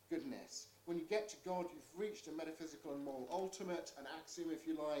goodness. When you get to God, you've reached a metaphysical and moral ultimate, an axiom, if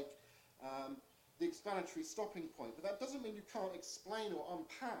you like, the explanatory stopping point. But that doesn't mean you can't explain or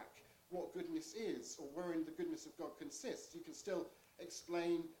unpack what goodness is, or wherein the goodness of God consists. You can still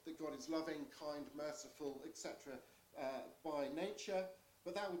explain that God is loving, kind, merciful, etc. By nature,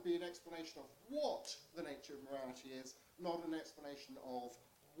 but that would be an explanation of what the nature of morality is, not an explanation of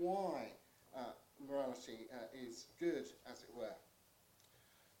why morality is good, as it were.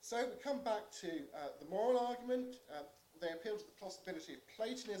 So we come back to the moral argument. They appeal to the possibility of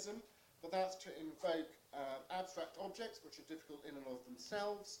Platonism, but that's to invoke abstract objects which are difficult in and of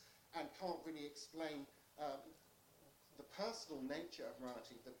themselves and can't really explain the personal nature of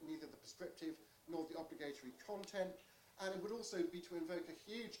morality, neither the prescriptive nor the obligatory content. And it would also be to invoke a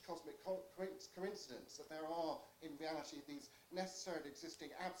huge cosmic coincidence that there are, in reality, these necessarily existing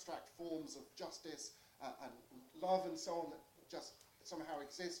abstract forms of justice and love and so on that just somehow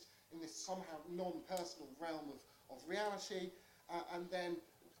exist in this somehow non-personal realm of reality, and then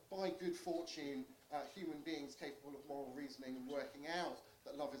by good fortune human beings capable of moral reasoning and working out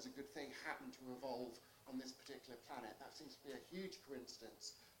that love is a good thing happen to evolve on this particular planet. That seems to be a huge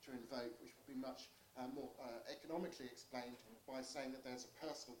coincidence to invoke, which would be much more economically explained by saying that there's a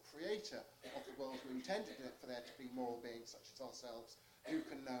personal creator of the world who intended it for there to be moral beings such as ourselves who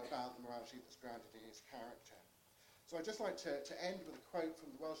can know about the morality that's grounded in his character. So I'd just like to end with a quote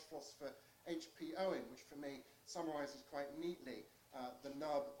from the Welsh philosopher H.P. Owen, which for me summarises quite neatly the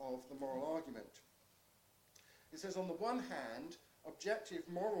nub of the moral argument. It says, on the one hand, objective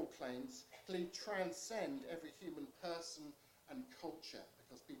moral claims clearly transcend every human person and culture,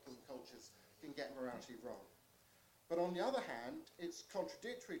 because people and cultures can get morality wrong. But on the other hand, it's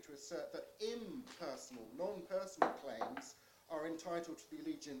contradictory to assert that impersonal, non-personal claims are entitled to the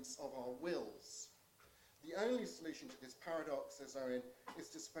allegiance of our wills. The only solution to this paradox, says Owen, is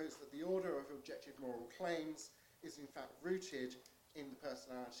to suppose that the order of objective moral claims is in fact rooted in the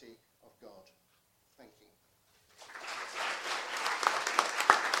personality of God. Thank you.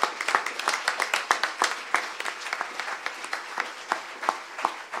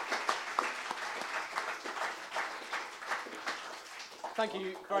 Thank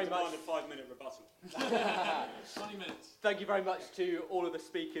you very much. I demand a 5-minute rebuttal. 20 minutes. Thank you very much to all of the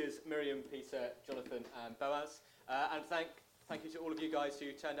speakers, Miriam, Peter, Jonathan and Boaz. And thank you to all of you guys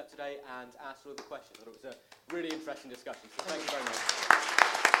who turned up today and asked all of the questions. I thought it was a really interesting discussion, so thank you very much.